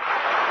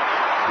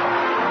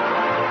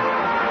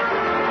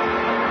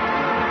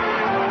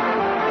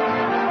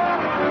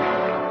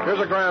 Here's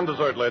a grand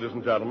dessert, ladies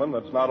and gentlemen,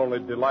 that's not only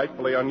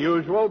delightfully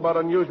unusual, but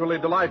unusually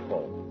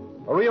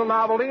delightful. A real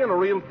novelty and a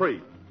real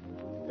treat.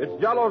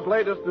 It's Jell-O's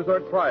latest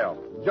dessert triumph,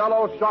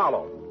 Jell-O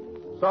Shallow.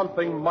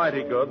 Something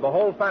mighty good the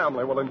whole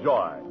family will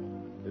enjoy.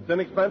 It's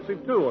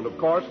inexpensive, too, and of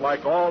course,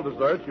 like all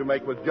desserts you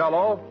make with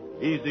Jell-O,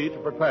 easy to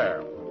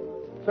prepare.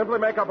 Simply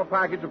make up a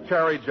package of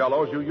cherry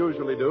Jell-O as you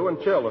usually do and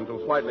chill until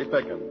slightly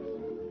thickened.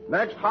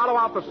 Next, hollow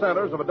out the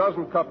centers of a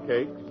dozen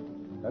cupcakes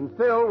and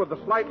fill with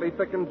the slightly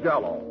thickened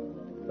Jell-O.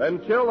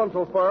 Then chill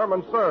until firm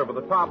and serve with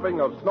a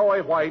topping of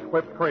snowy white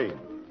whipped cream.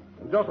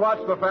 And just watch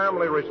the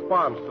family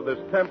response to this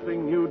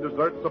tempting new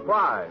dessert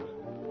surprise.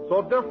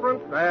 So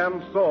different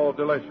and so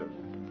delicious.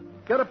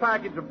 Get a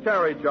package of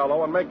cherry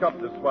Jell-O and make up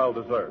this swell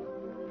dessert.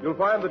 You'll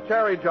find the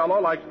cherry Jell-O,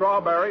 like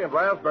strawberry and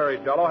raspberry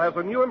Jell-O, has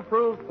a new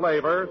improved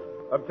flavor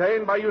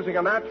obtained by using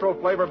a natural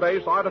flavor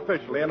base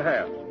artificially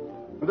enhanced.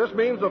 And this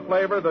means a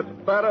flavor that's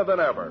better than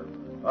ever.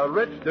 A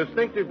rich,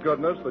 distinctive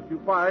goodness that you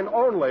find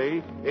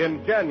only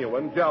in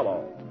genuine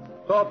Jell-O.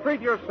 So treat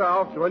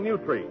yourself to a new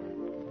treat.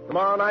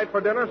 Tomorrow night for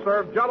dinner,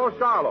 serve Jell-O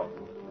Charlo,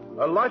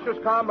 a luscious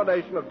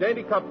combination of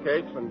dainty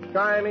cupcakes and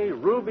shiny,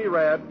 ruby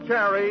red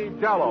cherry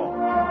Jell-O.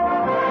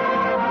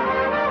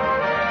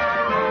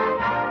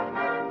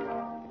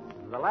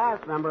 The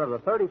last number of the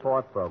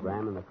 34th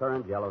program in the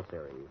current Jell-O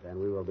series,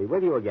 and we will be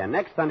with you again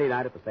next Sunday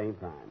night at the same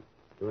time,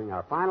 doing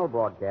our final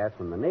broadcast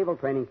from the Naval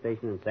Training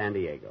Station in San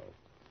Diego.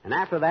 And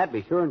after that,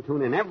 be sure and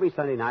tune in every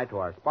Sunday night to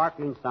our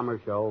sparkling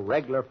summer show,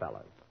 Regular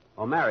Fellas.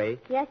 Oh, Mary.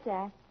 Yes,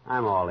 Jack.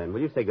 I'm all in.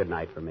 Will you say good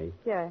night for me?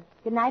 Sure.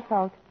 Good night,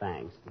 folks.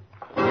 Thanks.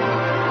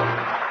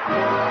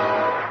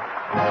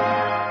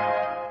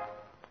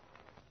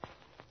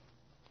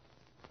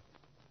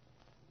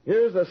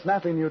 Here's a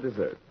snappy new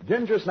dessert,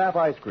 Ginger Snap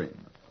Ice Cream.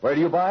 Where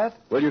do you buy it?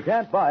 Well, you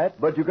can't buy it,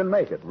 but you can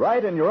make it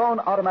right in your own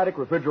automatic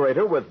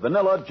refrigerator with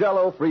Vanilla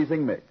Jell-O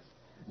Freezing Mix.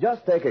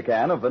 Just take a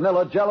can of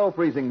Vanilla Jell-O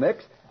Freezing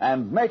Mix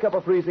and make up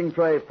a freezing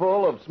tray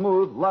full of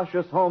smooth,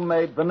 luscious,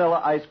 homemade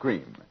vanilla ice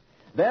cream.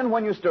 Then,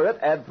 when you stir it,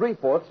 add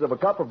 3/4 of a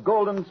cup of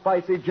golden,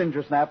 spicy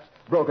ginger snaps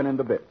broken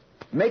into bits.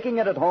 Making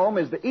it at home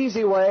is the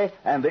easy way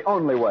and the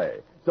only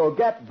way. So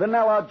get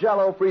Vanilla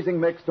Jell-O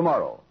Freezing Mix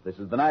tomorrow. This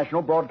is the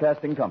National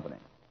Broadcasting Company.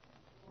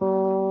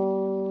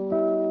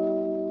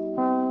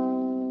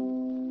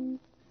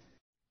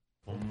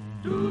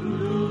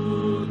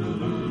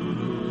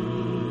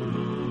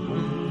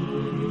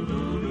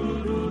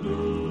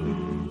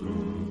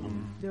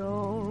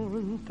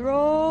 Don't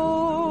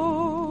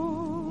throw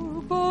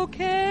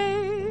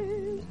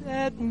bouquets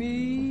at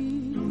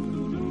me.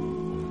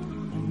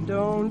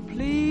 Don't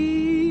please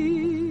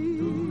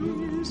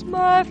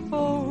my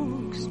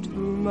folks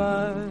too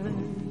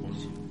much.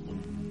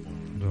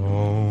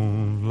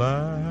 Don't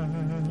laugh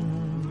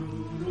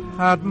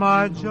at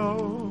my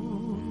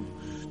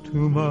jokes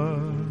too much.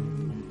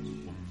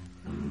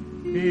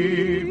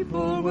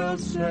 People will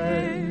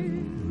say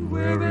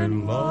we're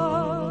in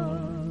love.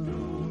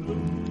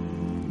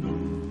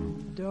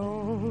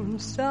 Don't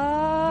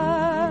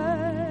sigh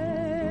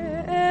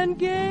and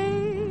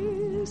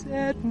gaze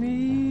at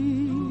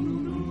me.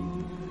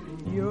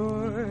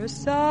 Your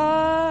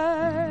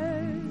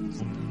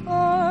sighs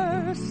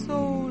are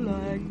so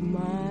like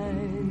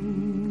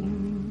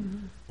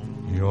mine.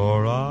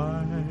 Your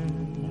eyes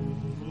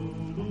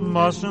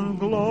mustn't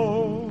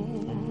glow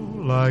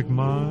like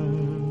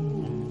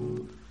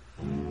mine.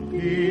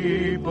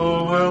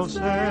 People will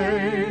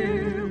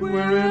say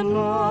we're in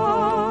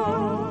love.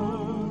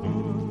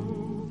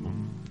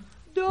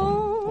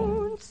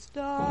 Don't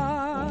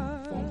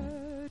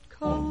start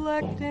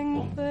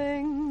collecting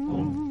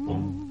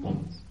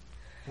things.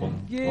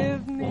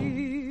 Give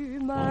me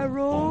my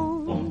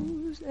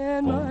rose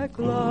and my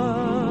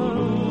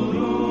glove.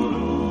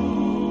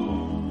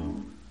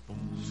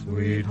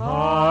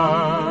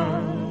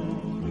 Sweetheart,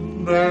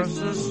 they're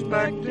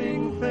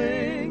suspecting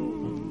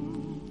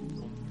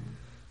things.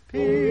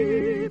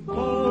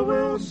 People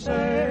will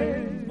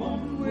say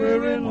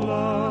we're in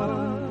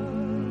love.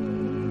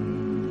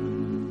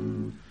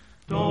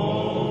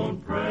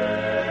 Don't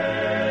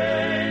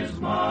praise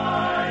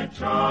my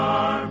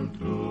charm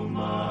too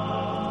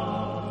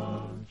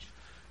much.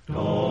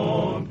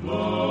 Don't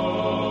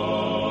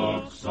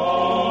look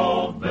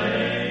so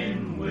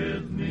vain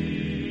with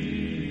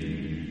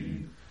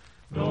me.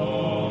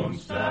 Don't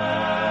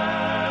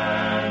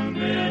stand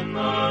in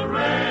the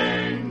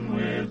rain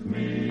with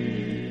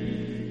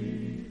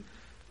me.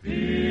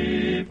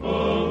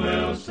 People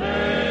will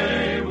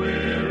say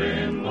we're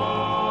in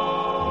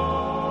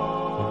love.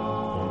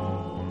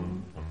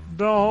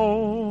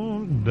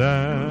 Don't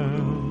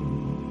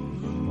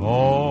dance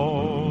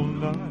all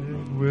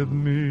night with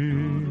me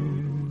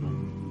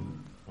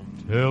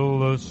till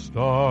the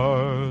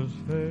stars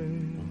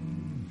fade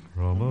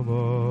from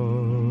above.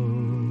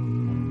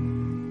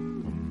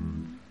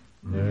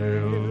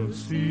 They'll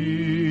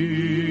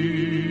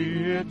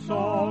see it's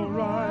all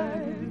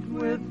right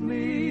with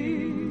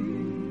me.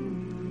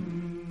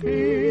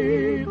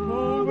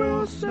 People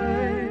will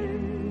say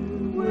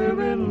we're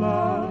in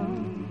love,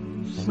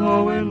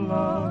 so in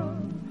love.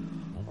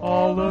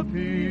 All the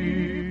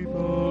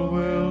people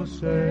will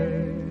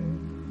say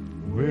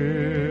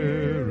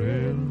we're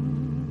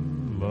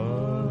in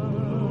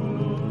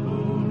love.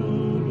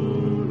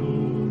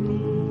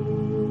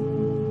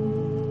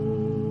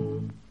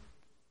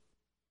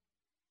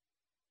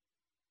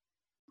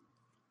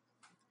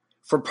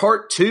 For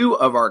part 2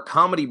 of our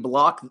comedy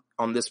block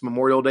on this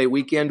Memorial Day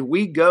weekend,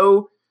 we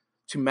go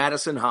to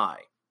Madison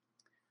High.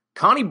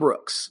 Connie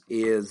Brooks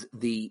is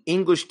the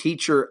English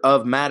teacher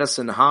of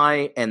Madison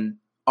High, and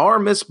our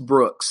Miss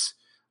Brooks,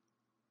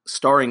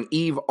 starring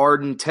Eve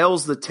Arden,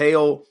 tells the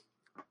tale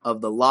of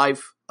the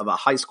life of a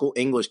high school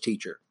English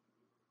teacher.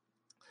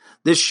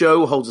 This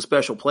show holds a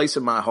special place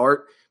in my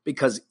heart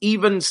because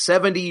even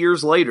 70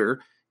 years later,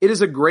 it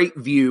is a great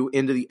view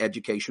into the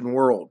education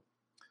world,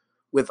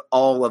 with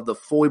all of the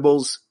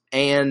foibles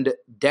and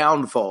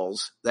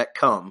downfalls that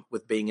come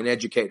with being an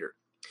educator.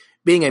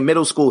 Being a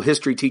middle school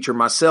history teacher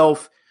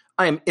myself,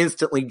 I am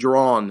instantly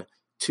drawn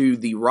to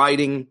the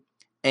writing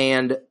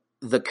and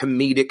the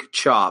comedic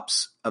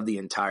chops of the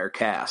entire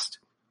cast.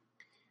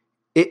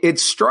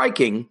 It's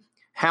striking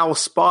how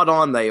spot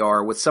on they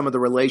are with some of the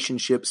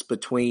relationships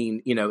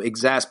between,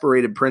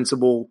 exasperated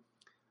principal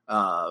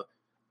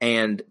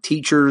and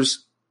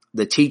teachers,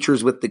 the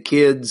teachers with the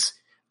kids,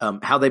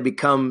 how they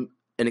become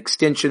an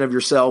extension of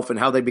yourself and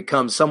how they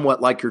become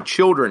somewhat like your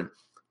children.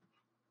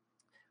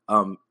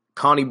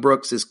 Connie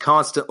Brooks is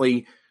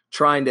constantly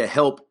trying to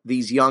help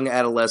these young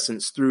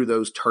adolescents through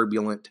those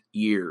turbulent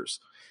years.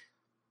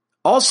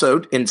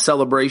 Also, in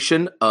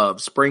celebration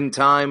of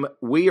springtime,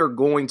 we are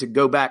going to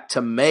go back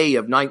to May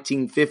of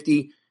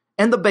 1950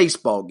 and the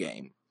baseball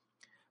game.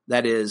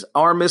 That is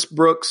our Miss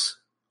Brooks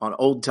on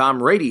Old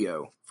Time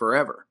Radio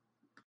forever.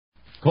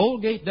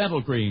 Colgate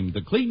Dental Cream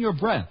to clean your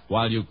breath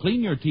while you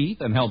clean your teeth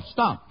and help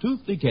stop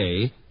tooth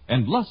decay,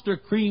 and Luster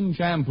Cream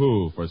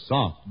Shampoo for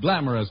soft,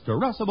 glamorous,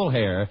 caressable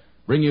hair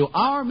bring you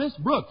Our Miss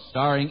Brooks,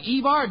 starring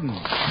Eve Arden. It's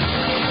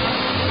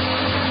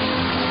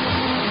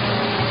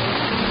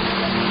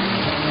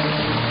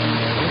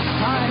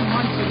time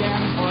once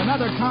again for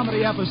another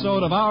comedy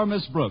episode of Our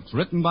Miss Brooks,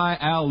 written by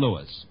Al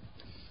Lewis.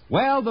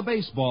 Well, the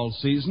baseball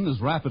season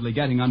is rapidly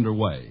getting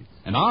underway,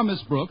 and our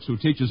Miss Brooks, who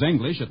teaches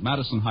English at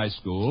Madison High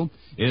School,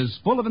 is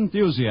full of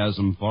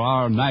enthusiasm for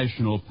our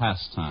national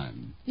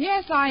pastime.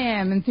 Yes, I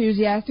am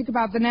enthusiastic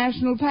about the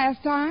national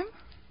pastime.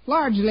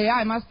 Largely,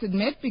 I must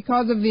admit,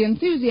 because of the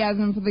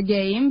enthusiasm for the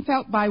game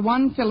felt by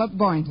one Philip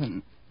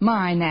Boynton,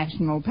 my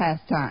national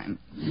pastime.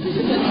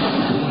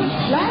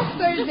 Last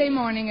Thursday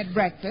morning at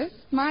breakfast,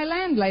 my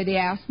landlady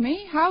asked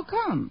me, how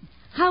come?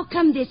 How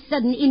come this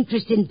sudden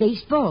interest in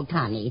baseball,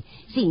 Connie?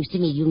 Seems to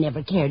me you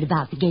never cared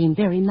about the game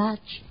very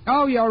much.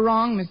 Oh, you're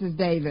wrong, Mrs.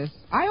 Davis.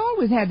 I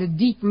always had a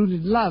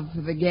deep-rooted love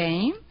for the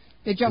game.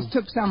 It just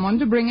took someone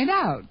to bring it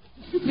out.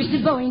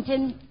 Mr.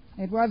 Boynton?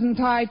 It wasn't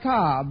Ty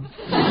Cobb.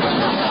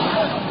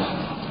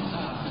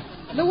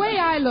 The way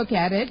I look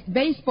at it,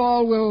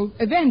 baseball will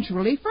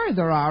eventually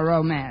further our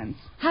romance.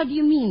 How do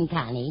you mean,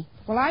 Connie?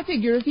 Well, I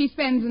figure if he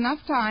spends enough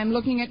time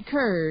looking at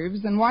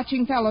curves and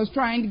watching fellows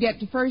trying to get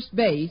to first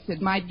base,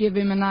 it might give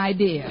him an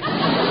idea.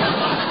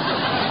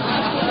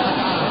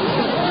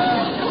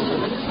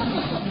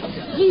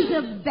 He's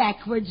a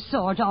backward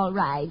sort, all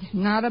right.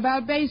 Not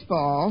about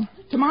baseball.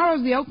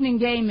 Tomorrow's the opening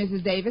game,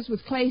 Mrs. Davis,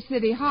 with Clay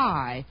City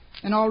High.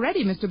 And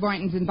already Mr.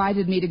 Boynton's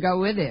invited me to go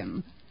with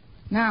him.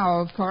 Now,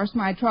 of course,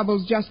 my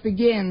troubles just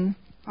begin.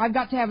 I've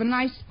got to have a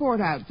nice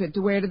sport outfit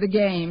to wear to the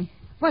game.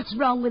 What's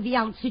wrong with the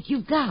outfit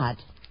you've got?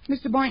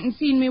 Mr. Boynton's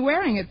seen me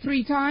wearing it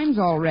 3 times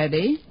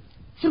already.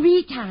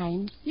 3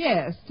 times?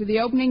 Yes, to the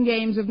opening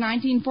games of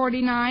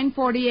 1949,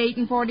 48,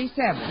 and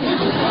 47.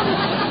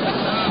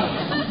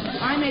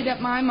 I made up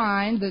my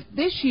mind that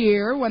this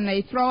year, when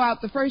they throw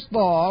out the first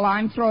ball,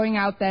 I'm throwing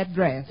out that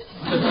dress.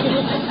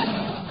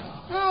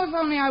 Oh, if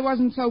only I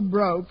wasn't so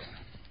broke.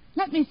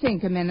 Let me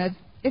think a minute.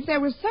 If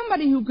there was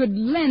somebody who could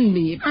lend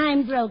me...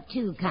 I'm broke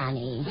too,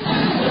 Connie.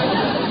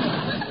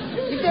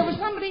 If there was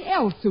somebody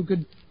else who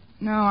could...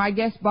 No, I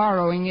guess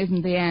borrowing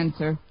isn't the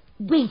answer.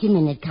 Wait a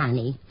minute,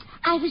 Connie.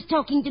 I was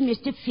talking to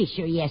Mr.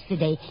 Fisher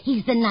yesterday.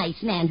 He's the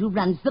nice man who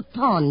runs the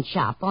pawn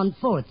shop on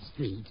 4th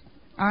Street.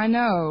 I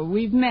know.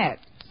 We've met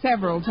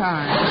several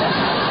times.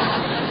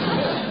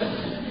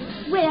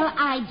 Well,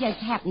 I just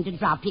happened to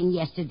drop in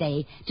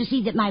yesterday to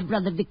see that my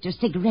brother Victor's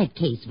cigarette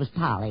case was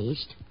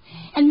polished.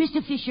 And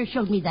Mr. Fisher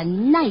showed me the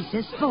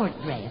nicest sport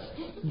dress.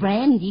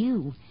 Brand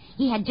new.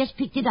 He had just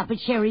picked it up at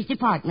Sherry's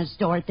department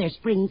store at their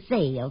spring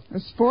sale. A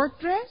sport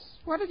dress?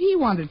 What did he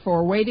want it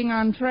for, waiting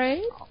on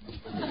trade?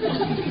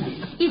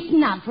 It's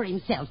not for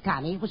himself,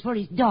 Connie. It was for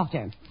his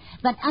daughter.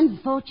 But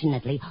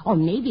unfortunately, or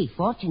maybe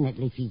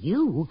fortunately for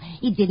you,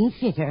 it didn't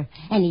fit her,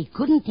 and he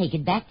couldn't take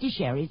it back to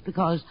Sherry's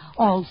because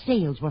all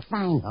sales were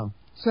final.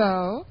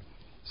 So?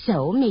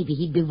 So maybe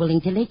he'd be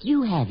willing to let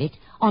you have it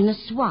on a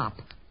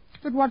swap.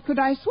 But what could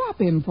I swap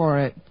him for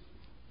it?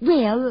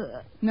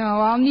 Well...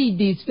 No, I'll need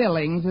these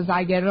fillings as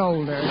I get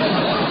older.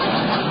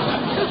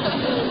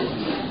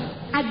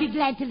 I'd be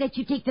glad to let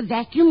you take the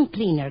vacuum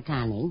cleaner,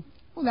 Connie.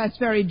 Well, that's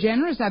very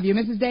generous of you,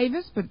 Mrs.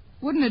 Davis, but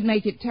wouldn't it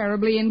make it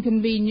terribly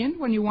inconvenient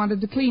when you wanted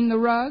to clean the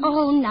rugs?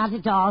 Oh, not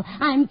at all.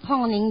 I'm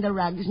pawning the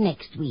rugs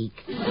next week.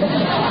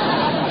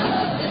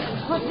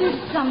 But this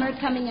summer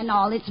coming and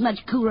all, it's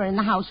much cooler in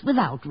the house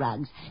without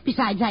rugs.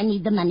 Besides, I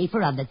need the money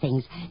for other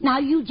things. Now,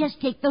 you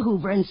just take the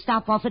Hoover and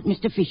stop off at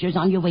Mr. Fisher's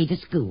on your way to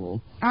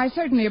school. I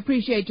certainly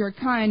appreciate your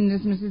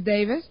kindness, Mrs.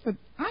 Davis, but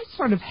I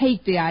sort of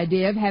hate the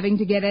idea of having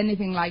to get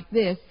anything like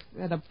this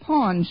at a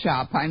pawn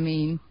shop, I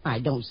mean. I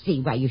don't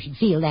see why you should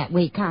feel that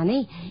way,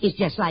 Connie. It's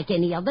just like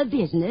any other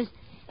business,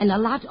 and a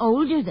lot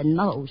older than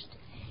most.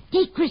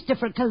 Take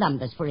Christopher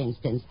Columbus, for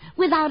instance.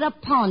 Without a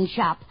pawn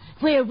shop,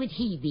 where would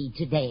he be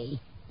today?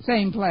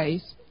 Same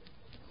place.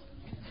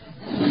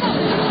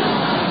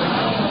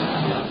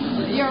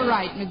 You're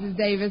right, Mrs.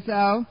 Davis,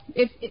 though.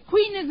 If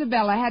Queen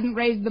Isabella hadn't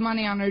raised the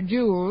money on her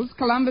jewels,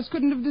 Columbus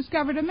couldn't have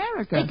discovered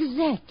America.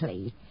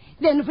 Exactly.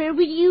 Then where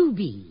would you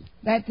be?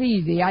 That's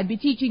easy. I'd be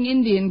teaching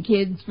Indian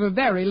kids for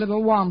very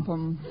little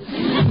wampum.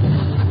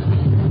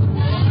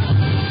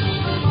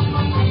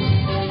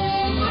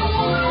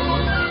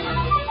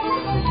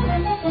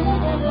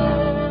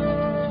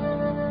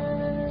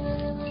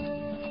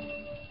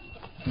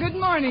 Good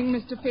morning,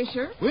 Mr.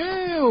 Fisher.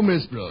 Well,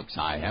 Miss Brooks,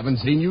 I haven't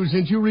seen you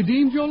since you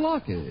redeemed your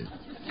locket.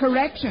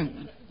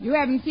 Correction. You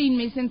haven't seen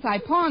me since I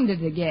pawned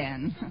it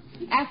again.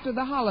 After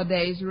the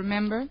holidays,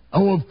 remember?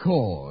 Oh, of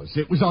course.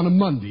 It was on a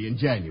Monday in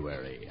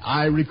January.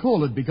 I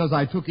recall it because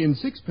I took in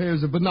 6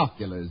 pairs of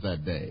binoculars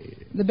that day.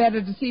 The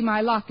better to see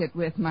my locket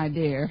with, my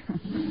dear.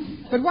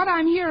 But what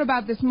I'm here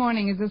about this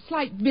morning is a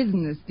slight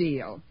business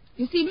deal.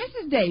 You see,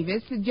 Mrs.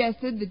 Davis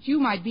suggested that you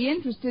might be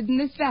interested in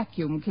this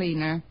vacuum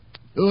cleaner.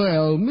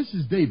 Well,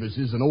 Mrs. Davis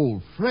is an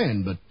old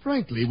friend, but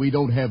frankly, we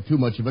don't have too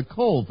much of a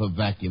call for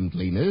vacuum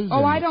cleaners.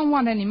 Oh, I don't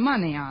want any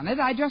money on it.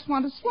 I just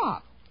want a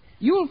swap.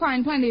 You'll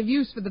find plenty of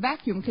use for the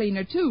vacuum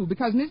cleaner, too,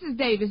 because Mrs.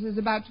 Davis is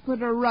about to put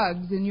her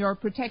rugs in your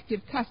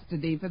protective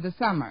custody for the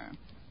summer.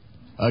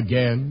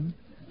 Again?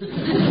 Well,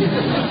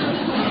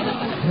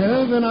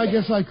 then I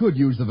guess I could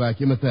use the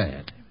vacuum at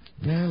that.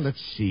 Well,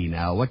 let's see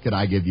now. What could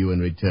I give you in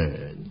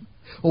return?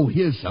 Oh,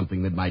 here's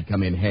something that might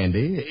come in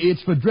handy.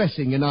 It's for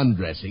dressing and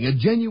undressing, a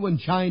genuine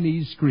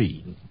Chinese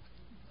screen.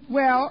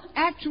 Well,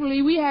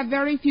 actually, we have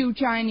very few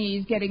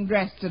Chinese getting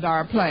dressed at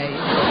our place.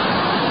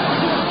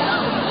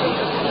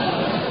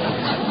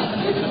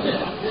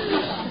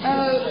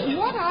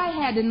 What I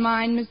had in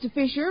mind, Mr.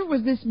 Fisher,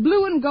 was this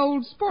blue and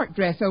gold sport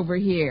dress over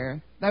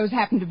here. Those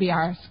happen to be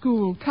our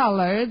school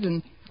colors,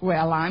 and,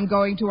 well, I'm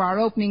going to our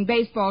opening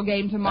baseball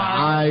game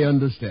tomorrow. I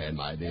understand,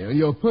 my dear.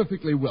 You're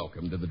perfectly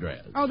welcome to the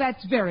dress. Oh,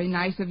 that's very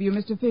nice of you,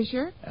 Mr.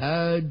 Fisher.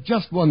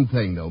 Just one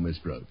thing, though, Miss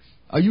Brooks.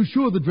 Are you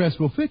sure the dress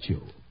will fit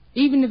you?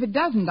 Even if it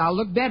doesn't, I'll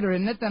look better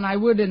in it than I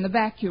would in the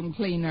vacuum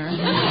cleaner.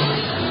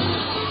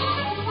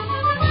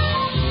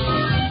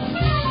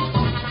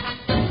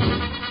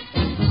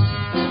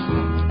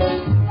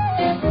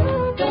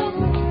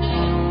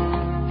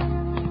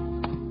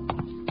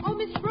 Oh,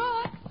 Miss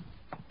Brooks.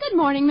 Good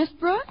morning, Miss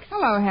Brooks.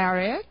 Hello,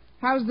 Harriet.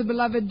 How's the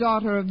beloved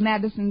daughter of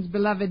Madison's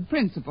beloved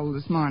principal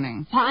this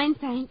morning? Fine,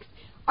 thanks.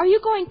 Are you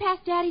going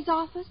past Daddy's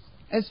office?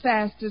 As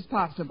fast as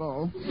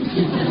possible.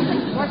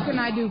 What can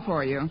I do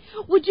for you?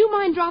 Would you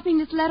mind dropping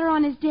this letter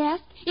on his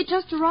desk? It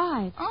just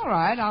arrived. All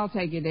right, I'll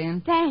take it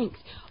in. Thanks.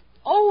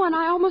 Oh, and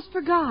I almost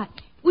forgot.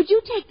 Would you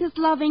take this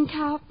loving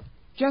cup?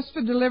 Just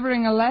for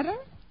delivering a letter?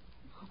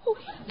 Oh,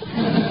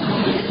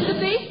 it's the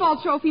baseball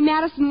trophy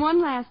Madison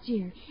won last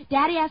year.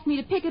 Daddy asked me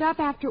to pick it up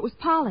after it was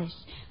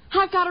polished.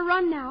 I've got to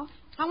run now.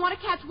 I want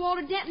to catch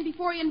Walter Denton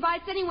before he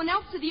invites anyone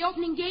else to the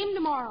opening game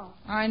tomorrow.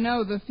 I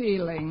know the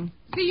feeling.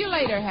 See you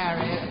later,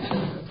 Harriet.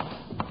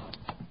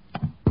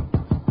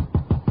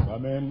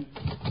 Come in.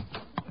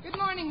 Good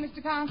morning,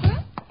 Mr.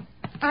 Conklin.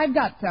 I've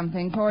got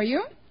something for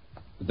you.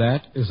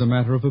 That is a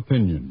matter of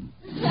opinion.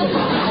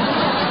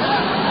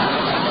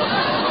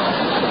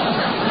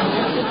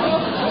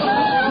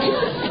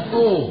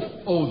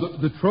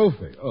 The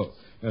trophy. Oh,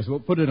 yes, well,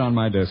 put it on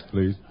my desk,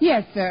 please.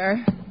 Yes,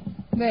 sir.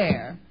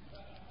 There.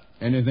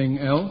 Anything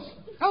else?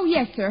 Oh,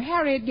 yes, sir.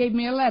 Harriet gave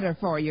me a letter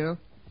for you.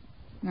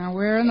 Now,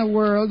 where in the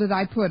world did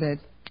I put it?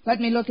 Let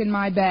me look in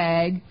my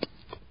bag.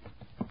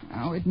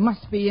 Oh, it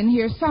must be in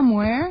here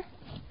somewhere.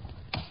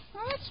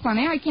 Oh, that's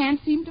funny. I can't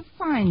seem to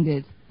find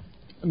it.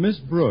 Miss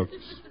Brooks,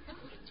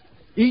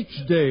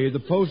 each day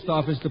the post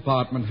office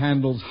department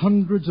handles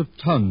hundreds of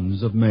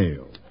tons of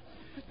mail.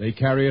 They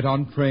carry it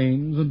on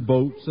trains and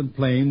boats and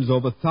planes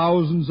over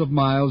thousands of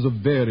miles of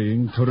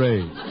varying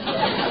terrain.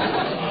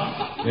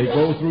 They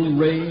go through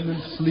rain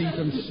and sleet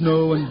and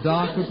snow and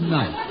dark of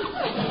night.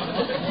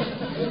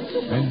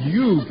 And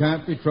you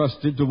can't be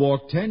trusted to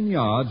walk 10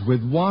 yards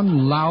with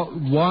one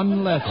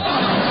letter.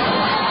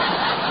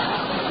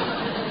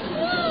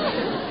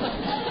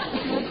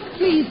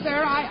 Please,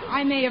 sir,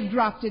 I may have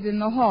dropped it in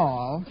the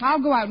hall.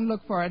 I'll go out and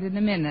look for it in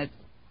a minute.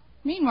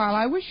 Meanwhile,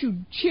 I wish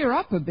you'd cheer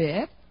up a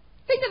bit.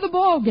 Think of the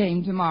ball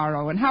game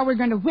tomorrow and how we're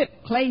going to whip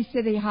Clay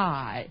City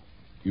High.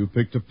 You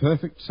picked a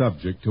perfect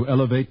subject to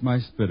elevate my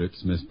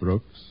spirits, Miss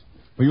Brooks.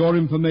 For your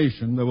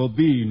information, there will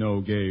be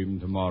no game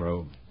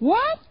tomorrow.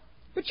 What?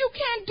 But you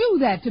can't do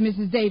that to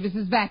Mrs.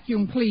 Davis's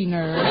vacuum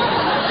cleaner.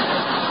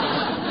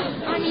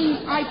 I mean,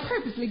 I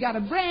purposely got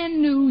a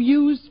brand new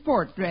used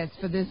sport dress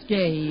for this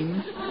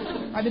game.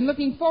 I've been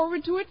looking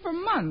forward to it for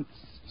months.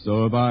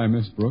 So have I,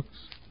 Miss Brooks.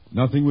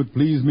 Nothing would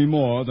please me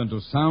more than to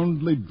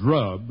soundly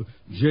drub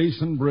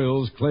Jason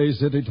Brill's Clay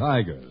City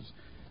Tigers.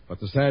 But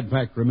the sad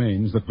fact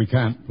remains that we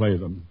can't play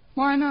them.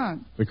 Why not?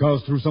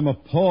 Because through some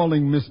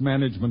appalling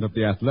mismanagement of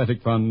the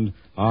athletic fund,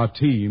 our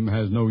team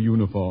has no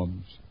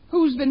uniforms.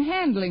 Who's been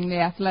handling the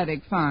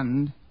athletic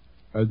fund?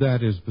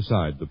 That is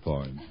beside the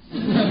point. I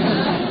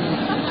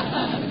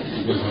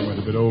guess I went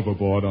a bit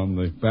overboard on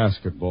the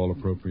basketball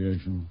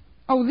appropriation.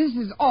 Oh, this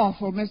is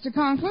awful, Mr.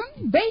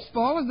 Conklin.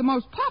 Baseball is the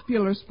most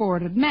popular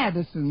sport at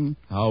Madison.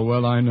 How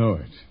well I know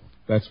it.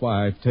 That's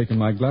why I've taken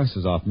my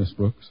glasses off, Miss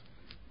Brooks.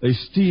 They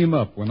steam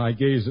up when I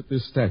gaze at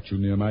this statue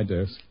near my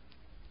desk.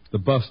 The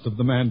bust of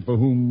the man for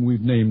whom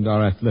we've named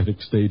our athletic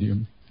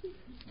stadium.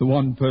 The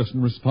one person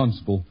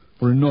responsible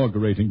for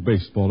inaugurating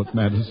baseball at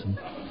Madison.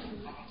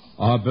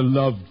 Our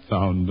beloved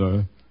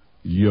founder,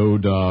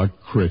 Yoda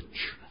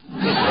Critch.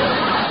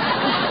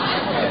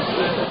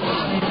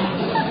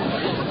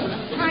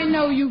 I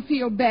know you do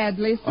feel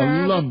badly,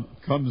 sir. A lump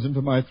comes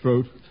into my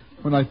throat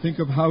when I think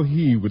of how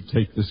he would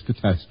take this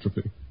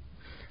catastrophe.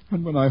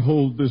 And when I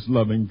hold this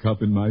loving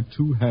cup in my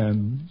 2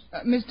 hands...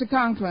 Mr.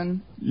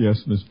 Conklin.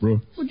 Yes, Miss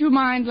Brooks? Would you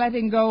mind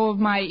letting go of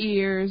my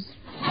ears?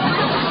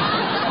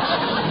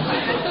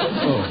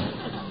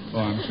 Oh,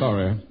 I'm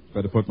sorry. I'd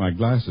better put my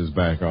glasses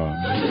back on.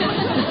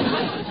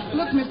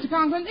 Look, Mr.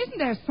 Conklin, isn't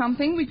there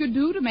something we could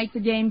do to make the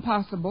game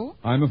possible?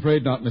 I'm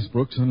afraid not, Miss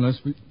Brooks, unless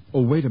we...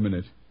 Oh, wait a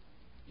minute.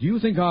 Do you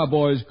think our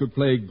boys could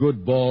play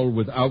good ball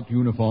without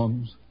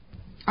uniforms?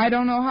 I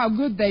don't know how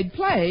good they'd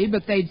play,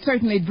 but they'd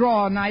certainly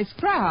draw a nice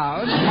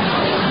crowd.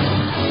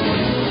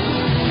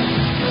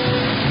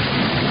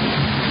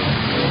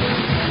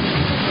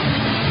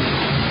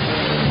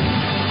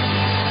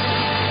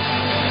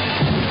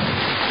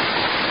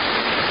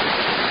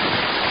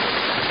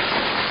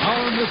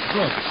 Our Miss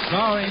Brooks,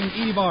 starring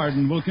Eve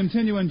Arden, will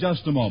continue in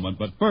just a moment.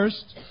 But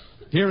first,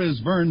 here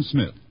is Vern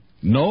Smith.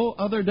 No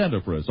other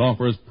dentifrice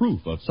offers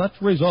proof of such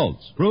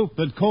results. Proof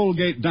that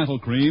Colgate Dental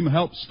Cream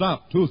helps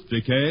stop tooth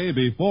decay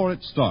before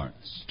it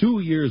starts. 2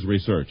 years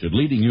research at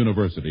leading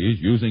universities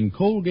using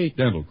Colgate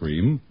Dental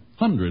Cream,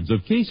 hundreds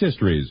of case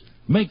histories,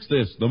 makes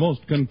this the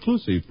most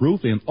conclusive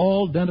proof in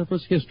all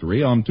dentifrice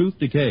history on tooth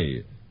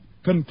decay.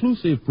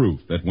 Conclusive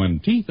proof that when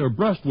teeth are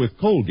brushed with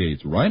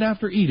Colgates right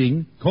after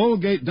eating,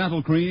 Colgate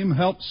Dental Cream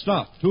helps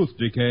stop tooth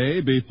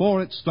decay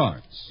before it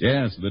starts.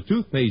 Yes, the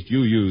toothpaste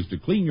you use to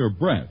clean your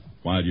breath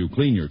while you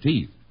clean your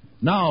teeth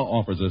now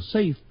offers a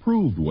safe,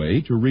 proved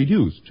way to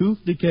reduce tooth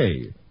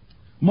decay.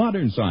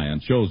 Modern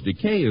science shows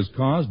decay is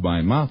caused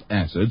by mouth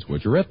acids,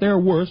 which are at their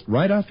worst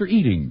right after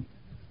eating.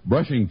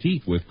 Brushing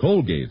teeth with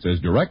Colgates as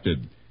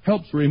directed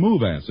helps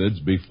remove acids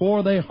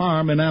before they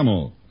harm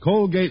enamel.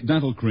 Colgate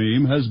Dental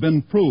Cream has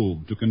been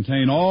proved to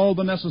contain all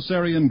the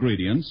necessary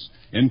ingredients,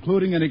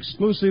 including an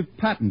exclusive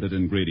patented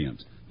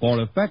ingredient for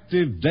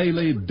effective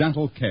daily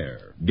dental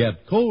care.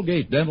 Get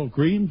Colgate Dental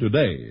Cream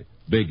today.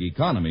 Big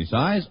economy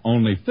size,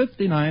 only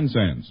 59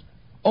 cents.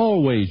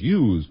 Always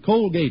use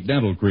Colgate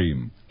Dental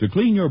Cream to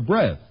clean your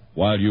breath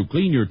while you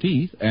clean your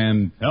teeth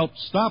and help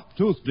stop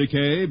tooth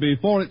decay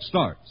before it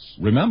starts.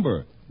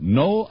 Remember,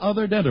 no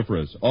other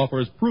dentifrice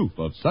offers proof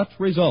of such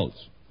results.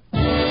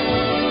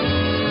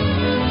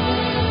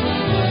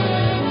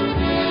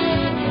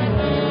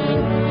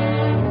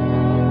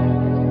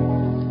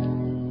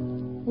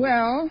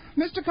 Well,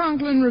 Mr.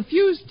 Conklin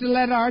refused to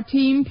let our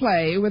team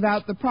play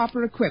without the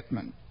proper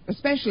equipment,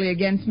 especially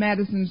against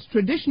Madison's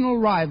traditional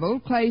rival,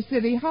 Clay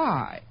City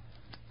High.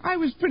 I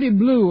was pretty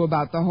blue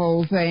about the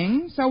whole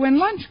thing, so when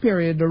lunch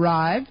period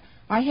arrived,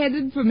 I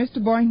headed for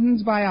Mr.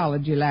 Boynton's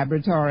biology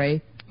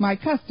laboratory, my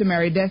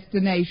customary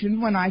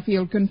destination when I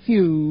feel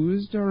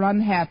confused or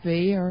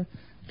unhappy or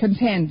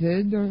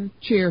contented or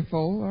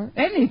cheerful or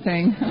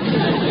anything.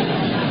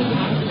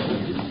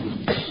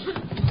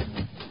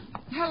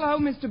 Hello,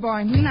 Mr.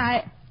 Boynton.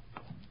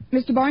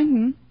 Mr.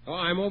 Boynton? Oh,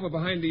 I'm over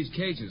behind these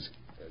cages.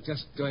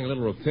 Just doing a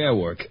little repair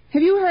work.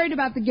 Have you heard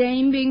about the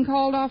game being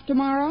called off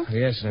tomorrow?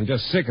 Yes, I'm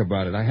just sick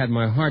about it. I had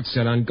my heart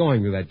set on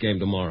going to that game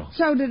tomorrow.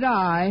 So did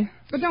I.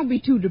 But don't be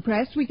too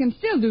depressed. We can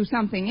still do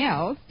something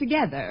else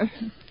together.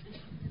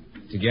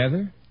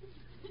 Together?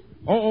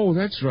 Oh,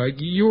 that's right.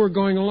 You were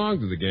going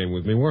along to the game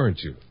with me, weren't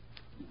you?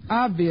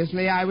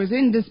 Obviously, I was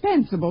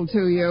indispensable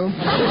to you.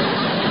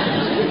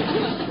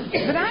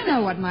 But I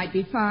know what might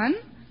be fun.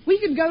 We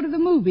could go to the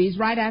movies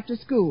right after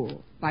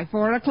school. By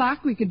 4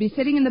 o'clock, we could be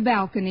sitting in the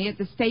balcony at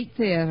the State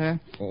Theater.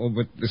 Oh,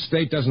 but the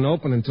State doesn't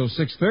open until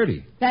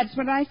 6:30. That's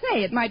what I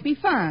say. It might be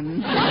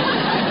fun.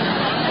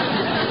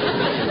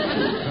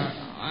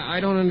 I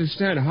don't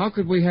understand. How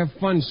could we have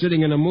fun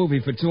sitting in a movie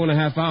for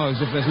 2.5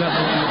 hours if there's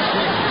nothing on the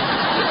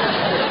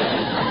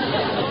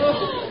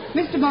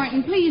screen? Mr.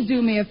 Boynton, please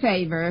do me a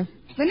favor.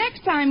 The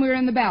next time we're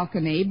in the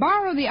balcony,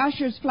 borrow the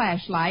usher's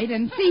flashlight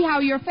and see how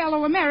your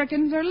fellow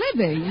Americans are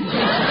living.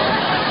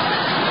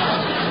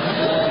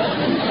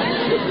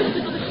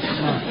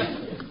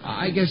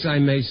 I guess I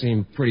may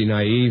seem pretty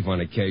naive on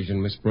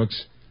occasion, Miss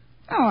Brooks.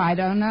 Oh, I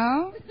don't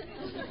know.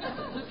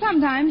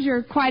 Sometimes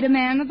you're quite a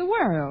man of the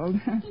world.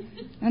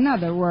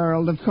 Another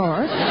world, of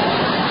course.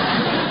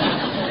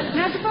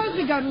 Now, suppose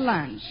we go to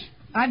lunch.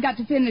 I've got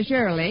to finish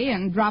early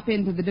and drop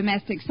into the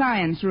domestic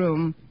science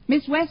room.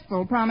 Miss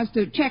Westphal promised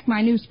to check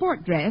my new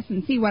sport dress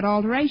and see what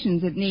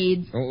alterations it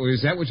needs. Oh,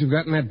 is that what you've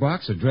got in that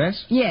box, a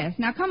dress? Yes.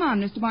 Now, come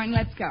on, Mr. Boynton,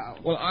 let's go.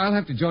 Well, I'll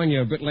have to join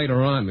you a bit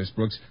later on, Miss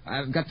Brooks.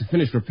 I've got to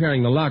finish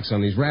repairing the locks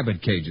on these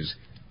rabbit cages.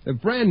 They're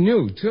brand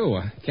new, too.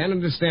 I can't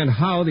understand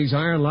how these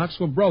iron locks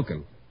were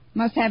broken.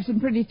 Must have some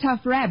pretty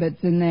tough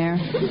rabbits in there.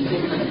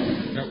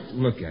 Now,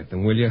 look at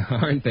them, will you?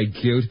 Aren't they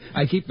cute?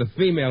 I keep the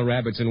female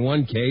rabbits in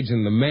one cage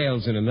and the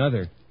males in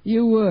another.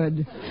 You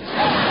would.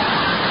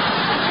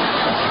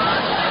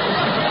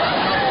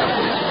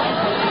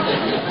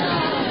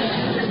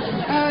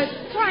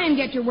 Try and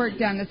get your work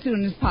done as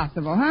soon as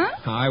possible, huh?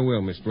 I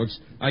will, Miss Brooks.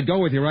 I'd go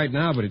with you right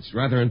now, but it's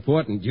rather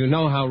important. You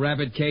know how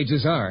rabbit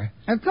cages are.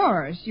 Of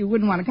course. You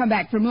wouldn't want to come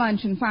back from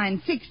lunch and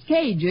find 6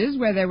 cages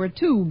where there were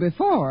 2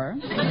 before.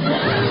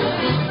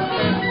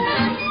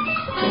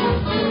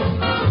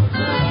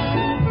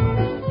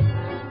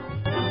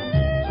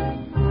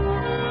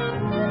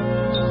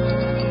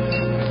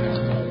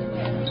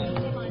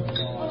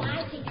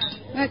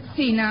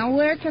 see now.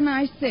 Where can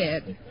I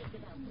sit?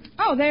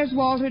 Oh, there's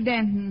Walter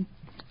Denton.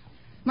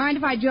 Mind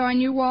if I join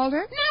you, Walter?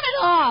 Not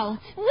at all.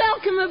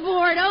 Welcome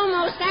aboard,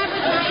 almost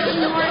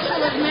appetizing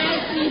morsel of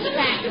Madison's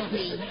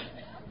faculty.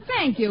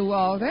 Thank you,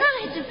 Walter.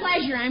 Oh, it's a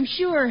pleasure, I'm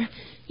sure.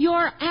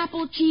 Your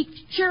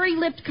apple-cheeked,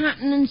 cherry-lipped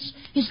countenance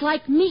is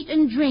like meat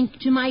and drink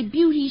to my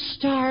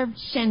beauty-starved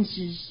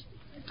senses.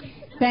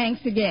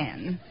 Thanks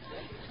again.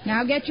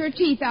 Now get your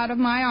teeth out of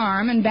my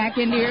arm and back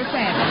into your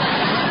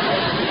saddle.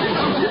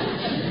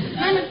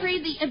 I'm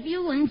afraid the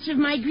ebullience of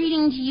my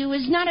greeting to you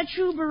is not a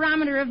true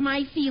barometer of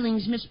my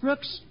feelings, Miss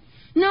Brooks.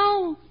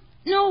 No,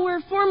 where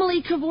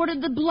formerly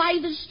cavorted the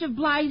blithest of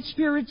blithe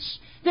spirits,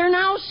 there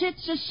now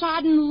sits a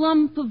sodden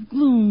lump of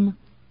gloom,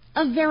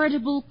 a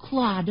veritable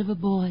clod of a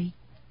boy.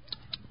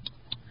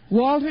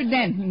 Walter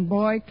Denton,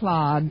 boy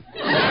clod.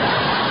 But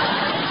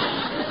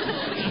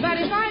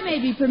if I may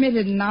be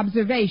permitted an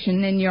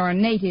observation in your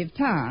native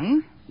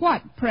tongue,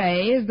 what,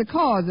 pray, is the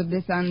cause of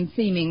this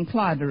unseeming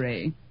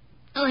cloddery?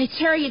 Oh, it's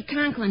Harriet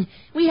Conklin.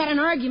 We had an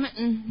argument,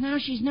 and now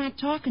she's not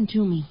talking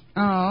to me.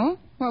 Oh?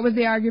 What was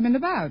the argument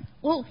about?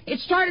 Well, it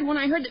started when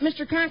I heard that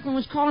Mr. Conklin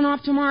was calling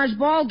off tomorrow's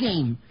ball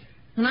game.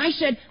 And I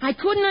said I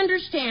couldn't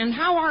understand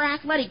how our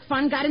athletic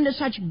fund got into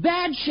such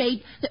bad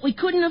shape that we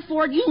couldn't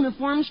afford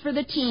uniforms for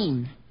the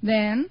team.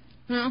 Then?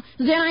 Well,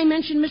 then I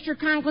mentioned Mr.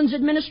 Conklin's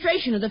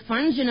administration of the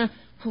funds in a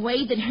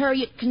way that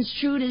Harriet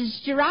construed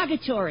as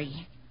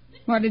derogatory.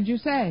 What did you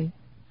say?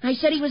 I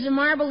said he was a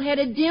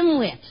marble-headed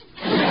dimwit.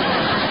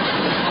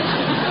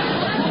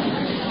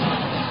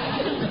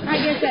 I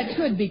guess that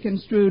could be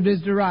construed as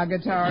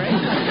derogatory.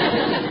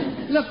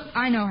 Look,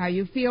 I know how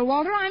you feel,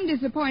 Walter. I'm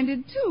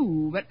disappointed,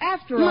 too. But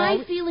after all... My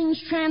feelings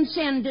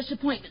transcend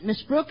disappointment,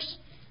 Miss Brooks.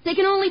 They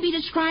can only be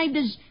described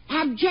as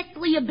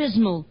abjectly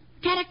abysmal,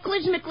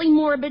 cataclysmically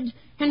morbid,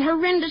 and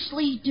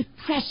horrendously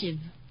depressive.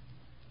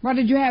 What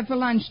did you have for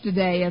lunch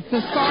today? A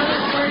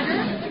thesaurus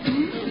burger?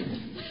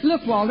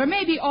 Look, Walter,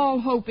 maybe all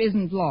hope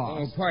isn't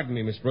lost. Oh, pardon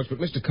me, Miss Brooks, but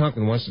Mr.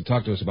 Conklin wants to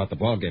talk to us about the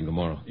ball game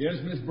tomorrow. Yes,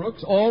 Miss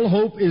Brooks, all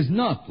hope is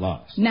not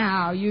lost.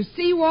 Now, you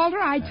see, Walter,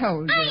 I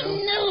told you. I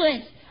knew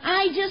it.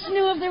 I just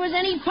knew if there was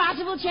any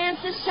possible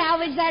chance to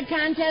salvage that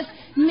contest,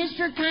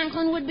 Mr.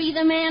 Conklin would be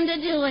the man to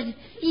do it.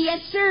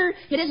 Yes, sir.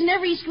 It isn't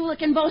every school that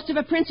can boast of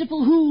a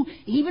principal who,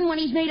 even when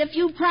he's made a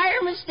few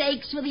prior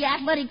mistakes for the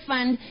athletic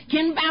fund,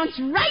 can bounce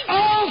right back.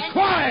 Oh,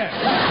 quiet!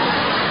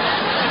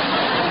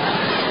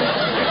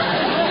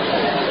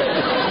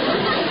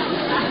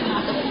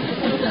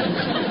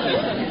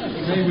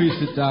 May we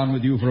sit down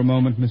with you for a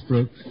moment, Miss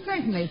Brooks?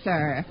 Certainly,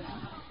 sir.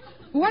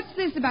 What's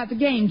this about the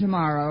game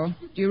tomorrow?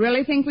 Do you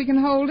really think we can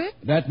hold it?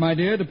 That, my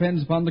dear,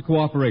 depends upon the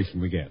cooperation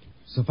we get.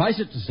 Suffice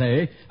it to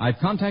say, I've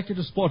contacted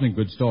a sporting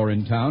goods store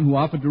in town who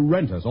offered to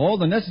rent us all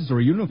the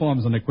necessary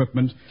uniforms and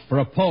equipment for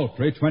a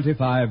paltry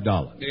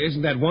 $25.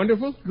 Isn't that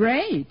wonderful?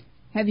 Great.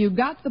 Have you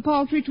got the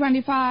paltry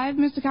 $25,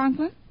 Mr.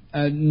 Conklin?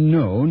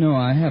 No,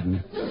 I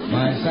haven't.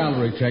 My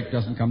salary check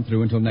doesn't come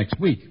through until next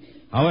week.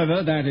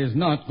 However, that is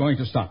not going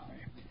to stop me.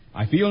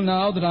 I feel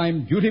now that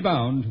I'm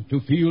duty-bound to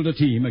field a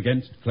team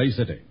against Clay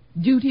City.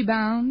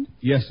 Duty-bound?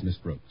 Yes, Miss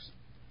Brooks.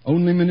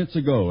 Only minutes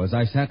ago, as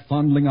I sat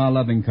fondling our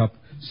loving cup,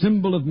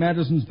 symbol of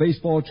Madison's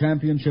baseball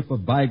championship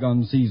of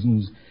bygone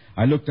seasons,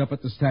 I looked up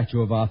at the statue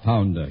of our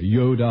founder,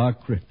 Yodar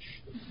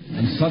Critch.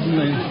 And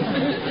suddenly,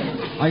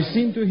 I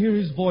seemed to hear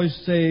his voice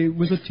say,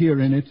 with a tear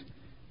in it,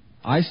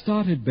 "I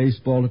started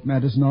baseball at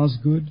Madison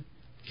Osgood.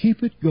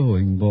 Keep it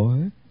going,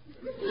 boy."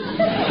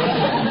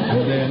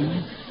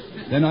 And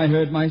then I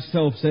heard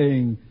myself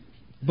saying,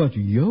 "But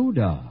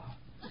Yodar,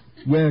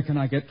 where can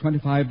I get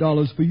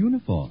 $25 for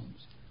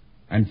uniforms?"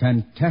 And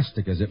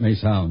fantastic as it may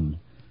sound,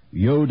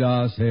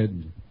 Yodar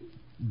said,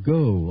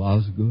 "Go,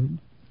 Osgood.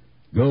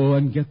 Go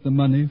and get the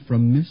money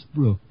from Miss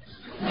Brooks."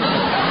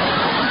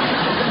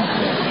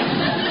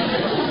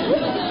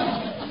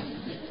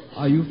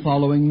 Are you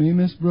following me,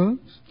 Miss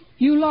Brooks?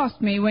 You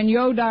lost me when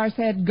Yodar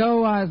said,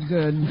 "Go,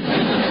 Osgood."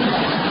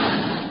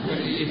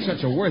 It's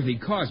such a worthy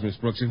cause, Miss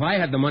Brooks. If I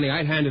had the money,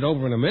 I'd hand it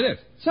over in a minute.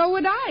 So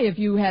would I if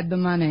you had the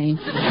money.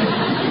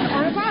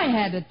 Or if I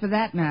had it, for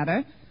that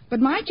matter.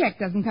 But my check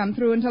doesn't come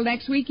through until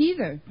next week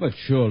either. But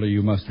surely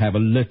you must have a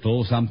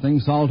little something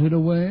salted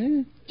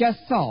away.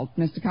 Just salt,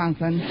 Mr.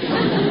 Conklin.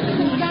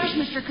 Gosh,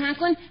 Mr.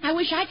 Conklin, I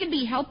wish I could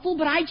be helpful,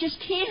 but I just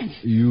can't.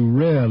 You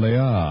rarely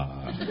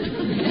are.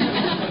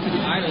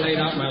 I laid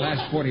out my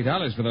last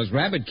 $40 for those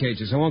rabbit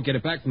cages. I won't get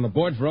it back from the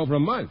board for over a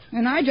month.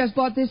 And I just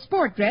bought this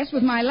sport dress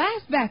with my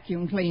last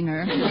vacuum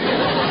cleaner.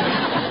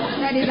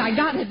 That is, I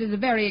got it at a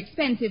very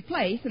expensive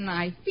place, and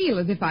I feel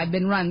as if I'd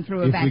been run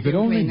through a vacuum cleaner. If we could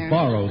only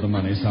borrow the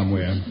money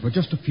somewhere for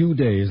just a few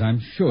days, I'm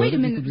sure... Wait a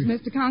minute,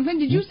 Mr. Conklin.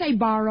 Did you say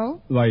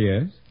borrow? Why,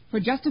 yes. For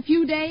just a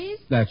few days?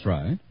 That's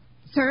right.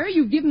 Sir,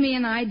 you've given me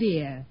an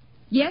idea.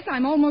 Yes,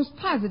 I'm almost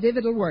positive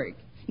it'll work.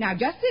 Now,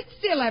 just sit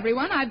still,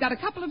 everyone. I've got a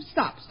couple of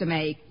stops to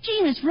make.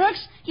 Gee, Miss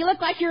Brooks, you look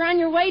like you're on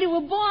your way to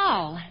a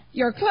ball.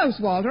 You're close,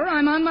 Walter.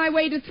 I'm on my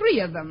way to 3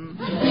 of them.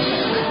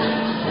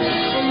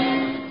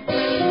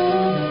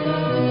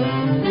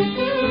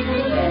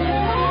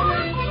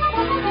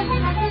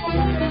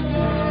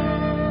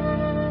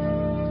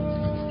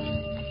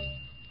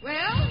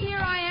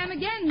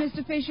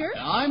 Fisher?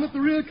 I'm at the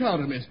rear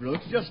counter, Miss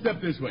Brooks. Just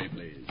step this way,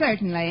 please.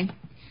 Certainly.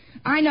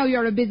 I know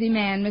you're a busy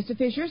man, Mr.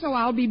 Fisher, so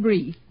I'll be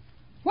brief.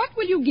 What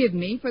will you give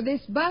me for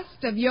this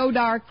bust of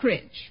Yodar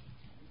Critch?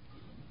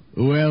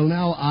 Well,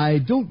 now, I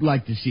don't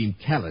like to seem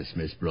callous,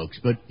 Miss Brooks,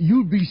 but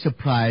you'd be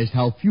surprised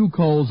how few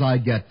calls I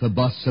get for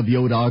busts of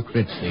Yodar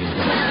Critch these days.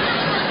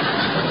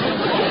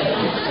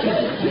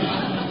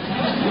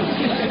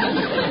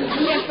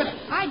 Yes, but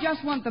I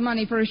just want the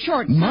money for a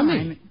short time.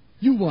 Money?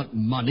 You want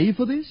money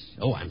for this?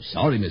 Oh, I'm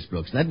sorry, Miss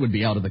Brooks. That would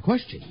be out of the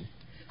question.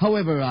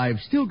 However, I've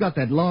still got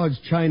that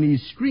large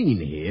Chinese screen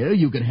here.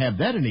 You could have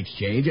that in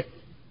exchange.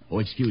 Oh,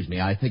 excuse me.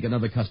 I think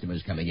another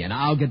customer's coming in.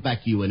 I'll get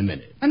back to you in a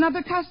minute.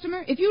 Another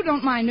customer? If you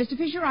don't mind, Mr.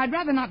 Fisher, I'd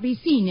rather not be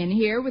seen in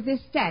here with this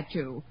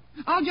statue.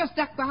 I'll just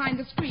duck behind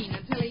the screen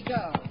until he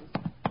goes.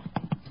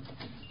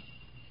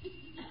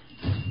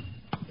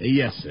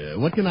 Yes, sir.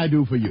 What can I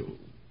do for you?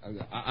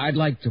 I'd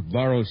like to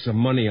borrow some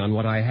money on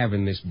what I have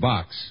in this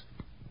box.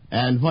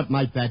 And what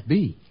might that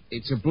be?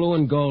 It's a blue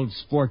and gold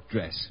sport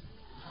dress.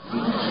 You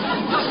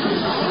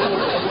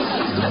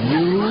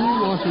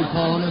want to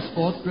pawn a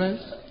sport dress?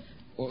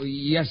 Oh,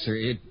 yes, sir.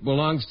 It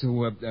belongs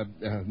to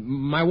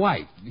my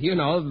wife. You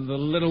know, the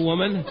little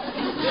woman.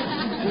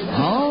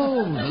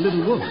 Oh, the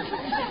little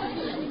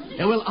woman.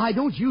 Well, I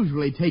don't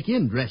usually take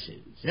in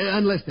dresses,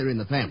 unless they're in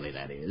the family,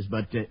 that is.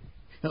 But do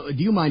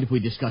you mind if we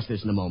discuss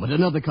this in a moment?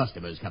 Another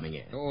customer's coming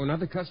in. Oh,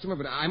 another customer?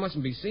 But I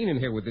mustn't be seen in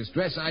here with this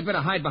dress. I'd better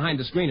hide behind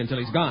the screen until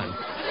he's gone.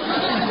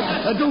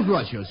 Don't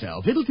rush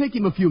yourself. It'll take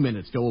him a few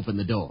minutes to open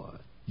the door.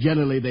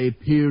 Generally, they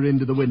peer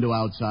into the window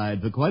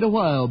outside for quite a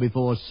while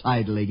before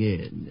sidling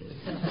in.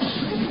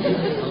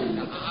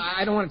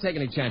 I don't want to take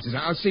any chances.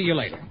 I'll see you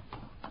later.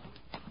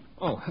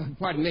 Oh,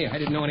 pardon me. I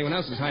didn't know anyone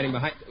else was hiding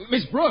behind...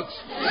 Miss Brooks!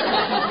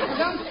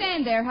 Don't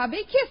stand there,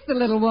 hubby. Kiss the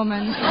little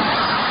woman.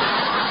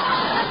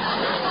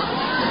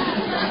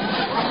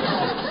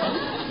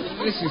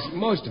 This is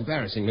most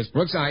embarrassing, Miss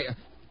Brooks.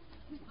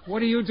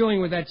 What are you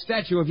doing with that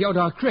statue of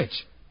Yodar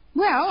Critch?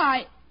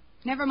 Well,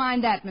 Never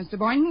mind that, Mr.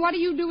 Boynton. What are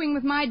you doing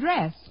with my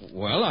dress?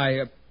 Well,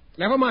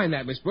 Never mind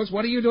that, Miss Brooks.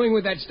 What are you doing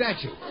with that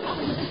statue?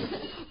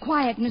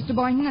 Quiet, Mr.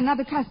 Boynton.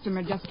 Another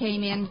customer just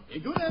came in.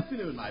 Good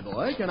afternoon, my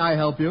boy. Can I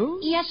help you?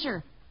 Yes,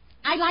 sir.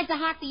 I'd like to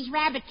hock these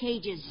rabbit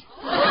cages.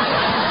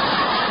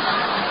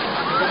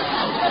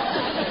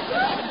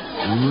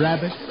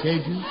 Rabbit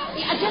cages?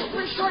 Yeah, just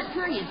for a short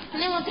period.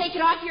 And then we'll take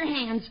it off your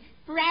hands.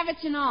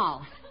 Rabbits and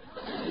all.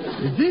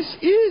 This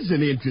is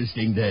an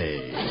interesting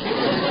day.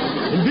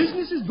 And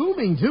business is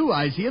booming, too.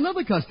 I see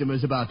another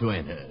customer's about to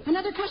enter.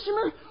 Another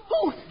customer?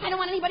 Oh, I don't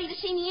want anybody to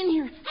see me in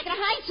here. I gotta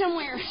hide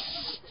somewhere.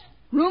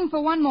 Room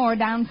for one more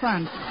down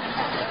front.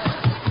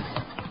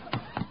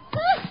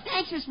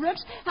 Thanks, Miss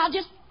Brooks. I'll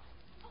just...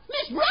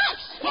 Miss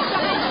Brooks!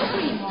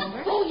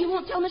 Oh, you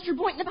won't tell Mr.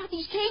 Boynton about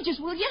these cages,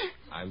 will you?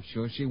 I'm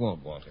sure she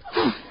won't, Walter.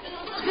 Good.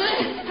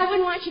 I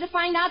wouldn't want you to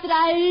find out that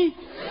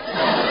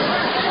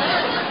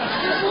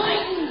Mr.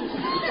 Boynton!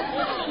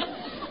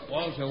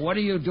 Walter, what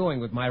are you doing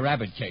with my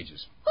rabbit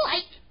cages?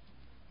 What?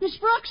 Miss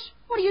Brooks,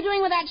 what are you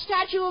doing with that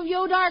statue of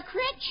Yodar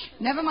Critch?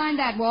 Never mind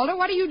that, Walter.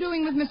 What are you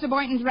doing with Mr.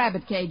 Boynton's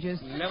rabbit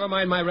cages? Never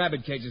mind my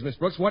rabbit cages, Miss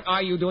Brooks. What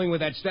are you doing with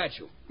that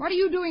statue? What are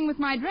you doing with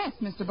my dress,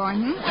 Mr.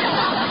 Boynton?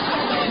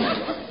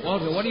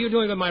 Walter, what are you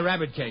doing with my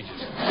rabbit cages?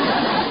 Well,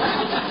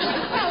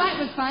 that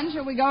was fun.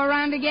 Shall we go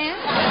around again?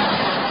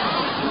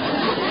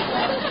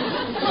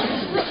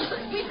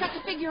 We've got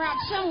to figure out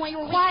some way.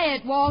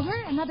 Quiet, Walter.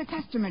 Another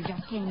customer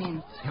just came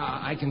in.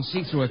 I can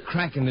see through a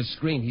crack in the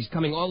screen. He's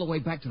coming all the way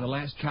back to the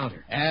last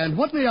counter. And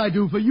what may I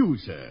do for you,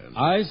 sir?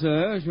 I,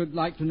 sir, should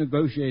like to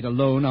negotiate a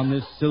loan on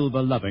this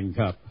silver loving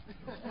cup.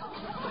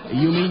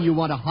 You mean you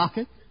want to hock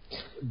it?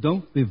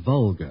 Don't be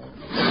vulgar.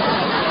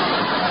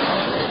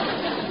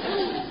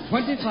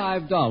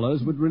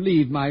 $25 would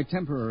relieve my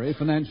temporary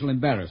financial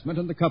embarrassment,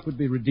 and the cup would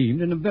be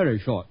redeemed in a very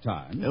short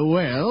time.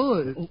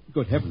 Oh,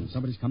 good heavens,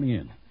 somebody's coming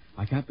in.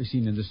 I can't be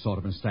seen in this sort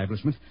of an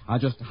establishment. I'll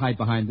just hide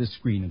behind this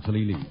screen until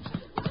he leaves.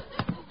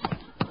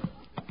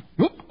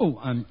 Oh,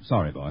 I'm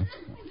sorry, boy.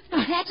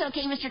 Oh, that's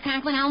okay, Mr.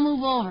 Conklin. I'll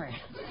move over.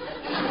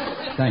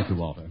 Thank you,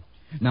 Walter.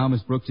 Now,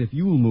 Miss Brooks, if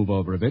you'll move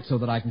over a bit so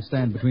that I can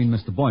stand between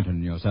Mr. Boynton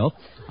and yourself,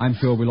 I'm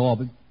sure we'll all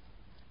be...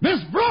 Miss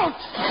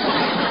Brooks!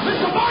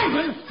 Mr.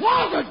 Boynton!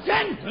 Walter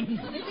Denton!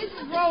 If this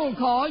is roll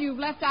call, you've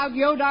left out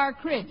Yodar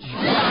Critch.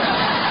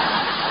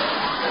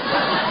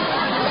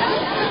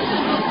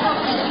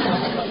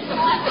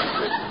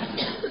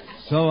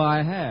 So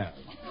I have.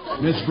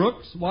 Miss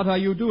Brooks, what are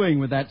you doing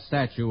with that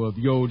statue of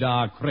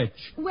Yodar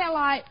Critch?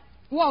 Well,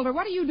 Walter,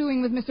 what are you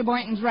doing with Mr.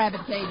 Boynton's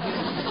rabbit cages?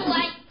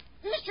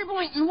 Mr.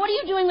 Boynton, what are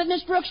you doing with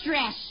Miss Brooks'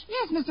 dress?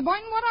 Yes, Mr.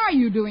 Boynton, what are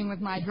you doing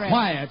with my dress?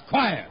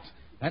 Quiet.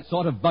 That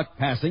sort of buck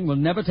passing will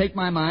never take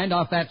my mind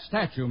off that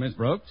statue, Miss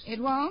Brooks. It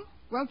won't?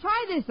 Well,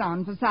 try this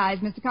on for size,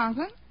 Mr.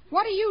 Conklin.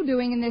 What are you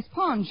doing in this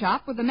pawn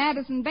shop with the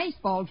Madison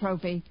baseball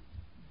trophy?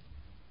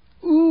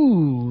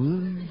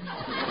 Ooh.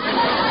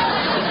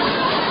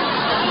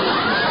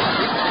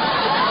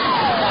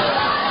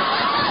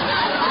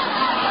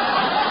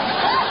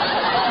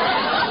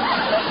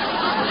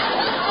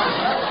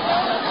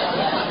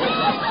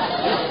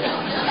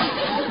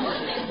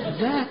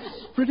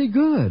 pretty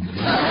good.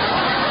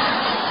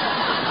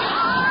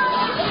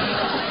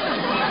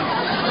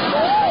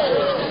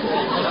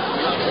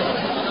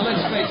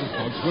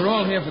 We're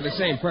all here for the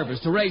same purpose,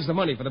 to raise the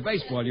money for the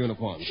baseball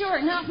uniforms.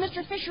 Sure. Now, if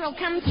Mr. Fisher will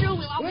come through,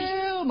 we'll all...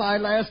 Well, my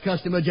last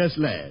customer just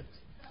left.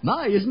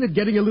 My, isn't it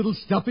getting a little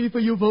stuffy for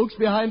you folks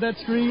behind that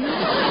screen?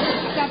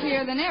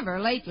 Stuffier than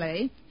ever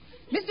lately.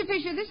 Mr.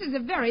 Fisher, this is a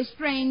very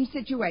strange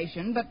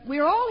situation, but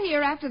we're all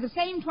here after the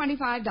same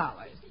 $25.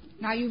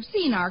 Now, you've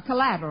seen our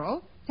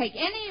collateral. Take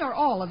any or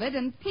all of it,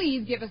 and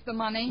please give us the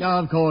money.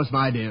 Of course,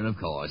 my dear, of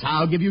course.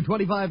 I'll give you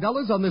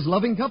 $25 on this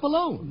loving cup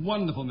alone.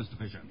 Wonderful, Mr.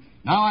 Fisher.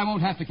 Now I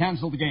won't have to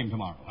cancel the game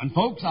tomorrow. And,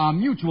 folks, our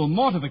mutual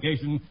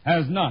mortification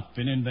has not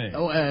been in vain.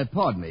 Oh,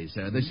 pardon me,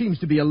 sir. There seems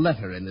to be a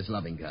letter in this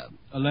loving cup.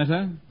 A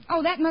letter?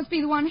 Oh, that must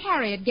be the one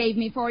Harriet gave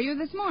me for you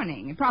this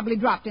morning. It probably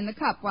dropped in the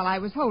cup while I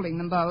was holding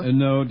them both.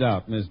 No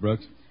doubt, Miss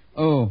Brooks.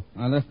 Oh,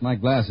 I left my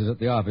glasses at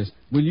the office.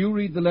 Will you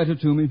read the letter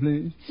to me,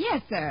 please?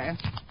 Yes, sir.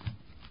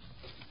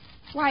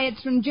 Why,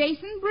 it's from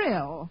Jason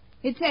Brill.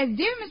 It says,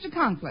 Dear Mr.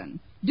 Conklin,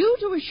 due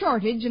to a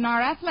shortage in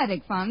our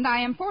athletic fund,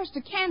 I am forced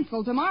to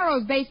cancel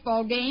tomorrow's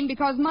baseball game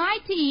because my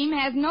team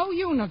has no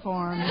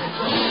uniform. Eve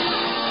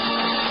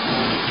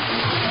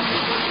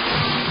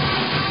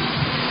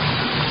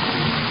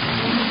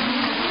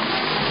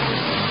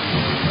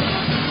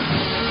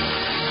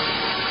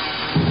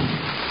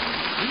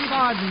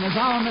Arden as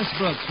our Miss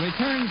Brooks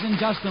returns in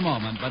just a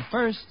moment, but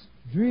first...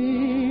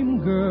 Dream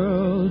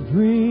girl,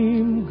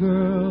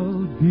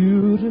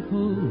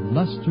 beautiful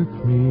luster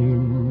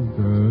cream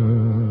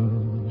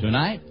girl.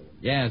 Tonight?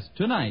 Yes,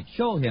 tonight,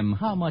 show him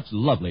how much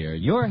lovelier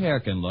your hair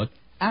can look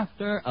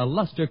after a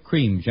Luster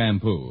Cream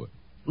shampoo.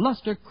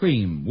 Luster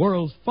Cream,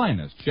 world's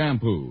finest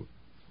shampoo.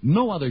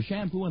 No other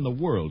shampoo in the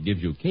world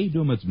gives you Kay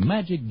Daumit's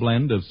magic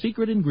blend of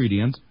secret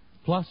ingredients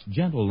plus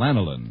gentle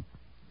lanolin.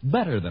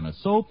 Better than a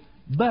soap,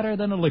 better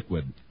than a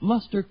liquid.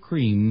 Luster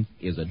Cream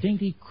is a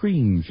dainty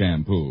cream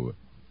shampoo.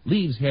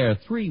 Leaves hair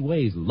 3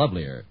 ways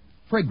lovelier.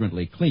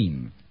 Fragrantly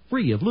clean.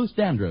 Free of loose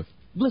dandruff.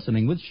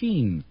 Glistening with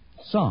sheen.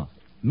 Soft.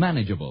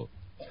 Manageable.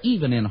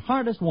 Even in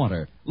hardest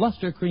water,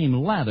 Luster Cream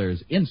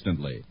lathers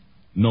instantly.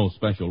 No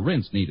special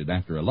rinse needed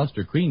after a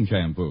Luster Cream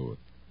shampoo.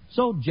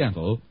 So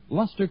gentle,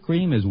 Luster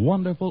Cream is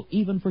wonderful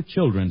even for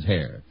children's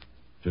hair.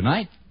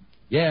 Tonight?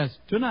 Yes,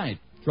 tonight,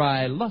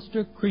 try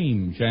Luster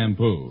Cream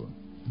shampoo.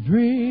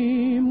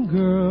 Dream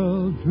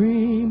girl,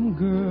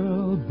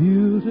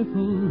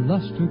 beautiful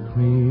luster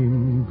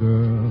cream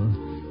girl.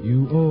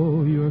 You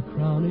owe your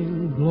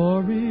crowning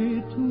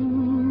glory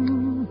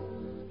to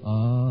a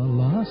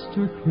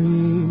luster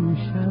cream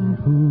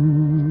shampoo.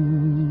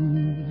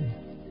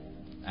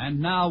 And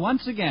now,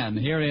 once again,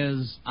 here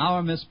is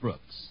our Miss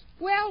Brooks.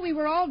 Well, we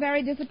were all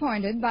very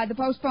disappointed by the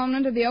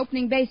postponement of the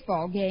opening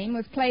baseball game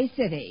with Clay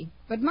City.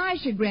 But my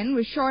chagrin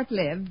was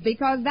short-lived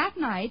because that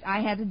night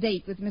I had a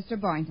date with Mr.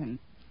 Boynton.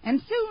 And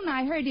soon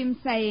I heard him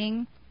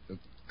saying...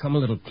 Come a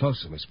little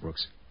closer, Miss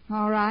Brooks.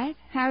 All right.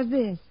 How's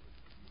this?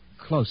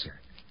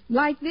 Closer.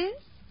 Like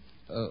this?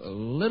 A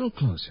little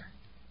closer.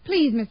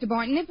 Please, Mr.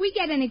 Boynton, if we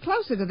get any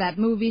closer to that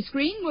movie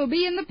screen, we'll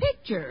be in the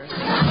picture.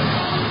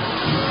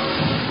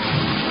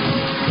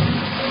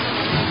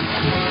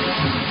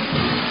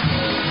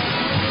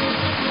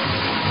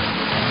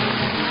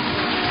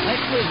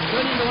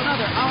 Tune into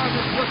another Our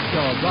Miss Brooks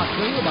show brought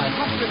to you by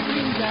Luster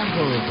Cream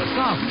Shampoo for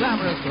soft,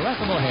 glamorous,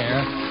 caressable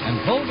hair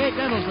and Colgate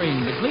Dental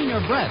Cream to clean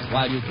your breath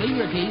while you clean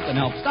your teeth and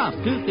help stop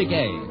tooth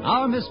decay.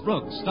 Our Miss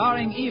Brooks,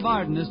 starring Eve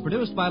Arden, is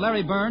produced by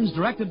Larry Burns,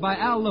 directed by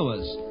Al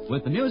Lewis,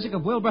 with the music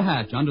of Wilbur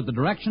Hatch under the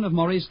direction of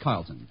Maurice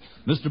Carlton.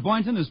 Mr.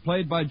 Boynton is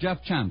played by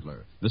Jeff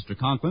Chandler. Mr.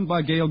 Conklin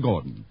by Gail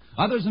Gordon.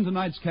 Others in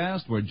tonight's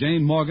cast were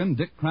Jane Morgan,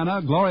 Dick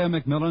Crenna, Gloria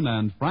McMillan,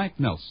 and Frank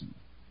Nelson.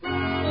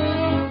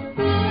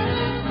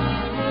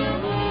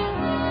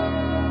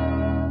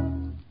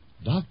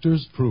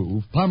 Doctors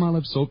prove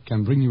Palmolive soap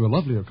can bring you a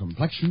lovelier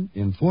complexion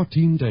in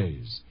 14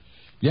 days.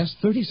 Yes,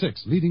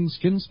 36 leading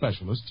skin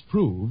specialists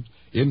proved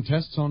in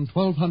tests on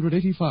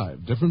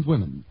 1,285 different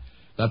women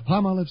that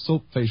Palmolive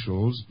soap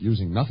facials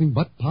using nothing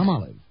but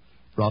Palmolive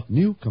brought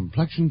new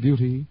complexion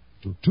beauty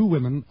to 2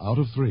 women out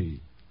of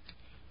 3.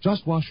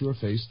 Just wash your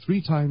face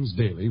 3 times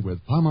daily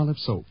with Palmolive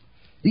soap,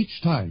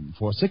 each time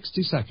for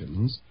 60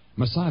 seconds,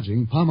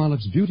 massaging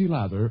Palmolive's beauty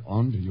lather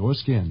onto your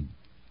skin.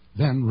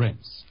 Then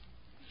rinse.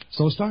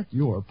 So start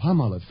your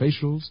Palmolive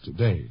facials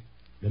today.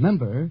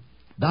 Remember,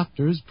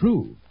 doctors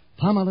prove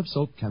Palmolive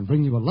soap can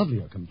bring you a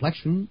lovelier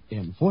complexion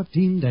in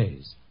 14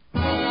 days.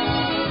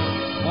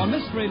 For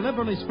mystery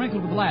liberally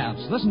sprinkled with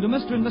laughs, listen to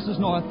Mr. and Mrs.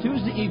 North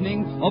Tuesday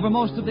evening over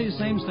most of these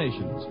same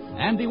stations.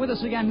 And be with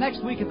us again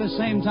next week at this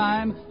same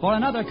time for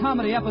another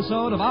comedy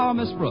episode of Our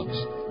Miss Brooks.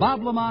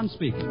 Bob Lamont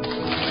speaking.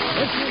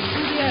 This is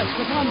CBS,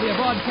 the Columbia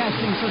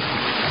Broadcasting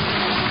System.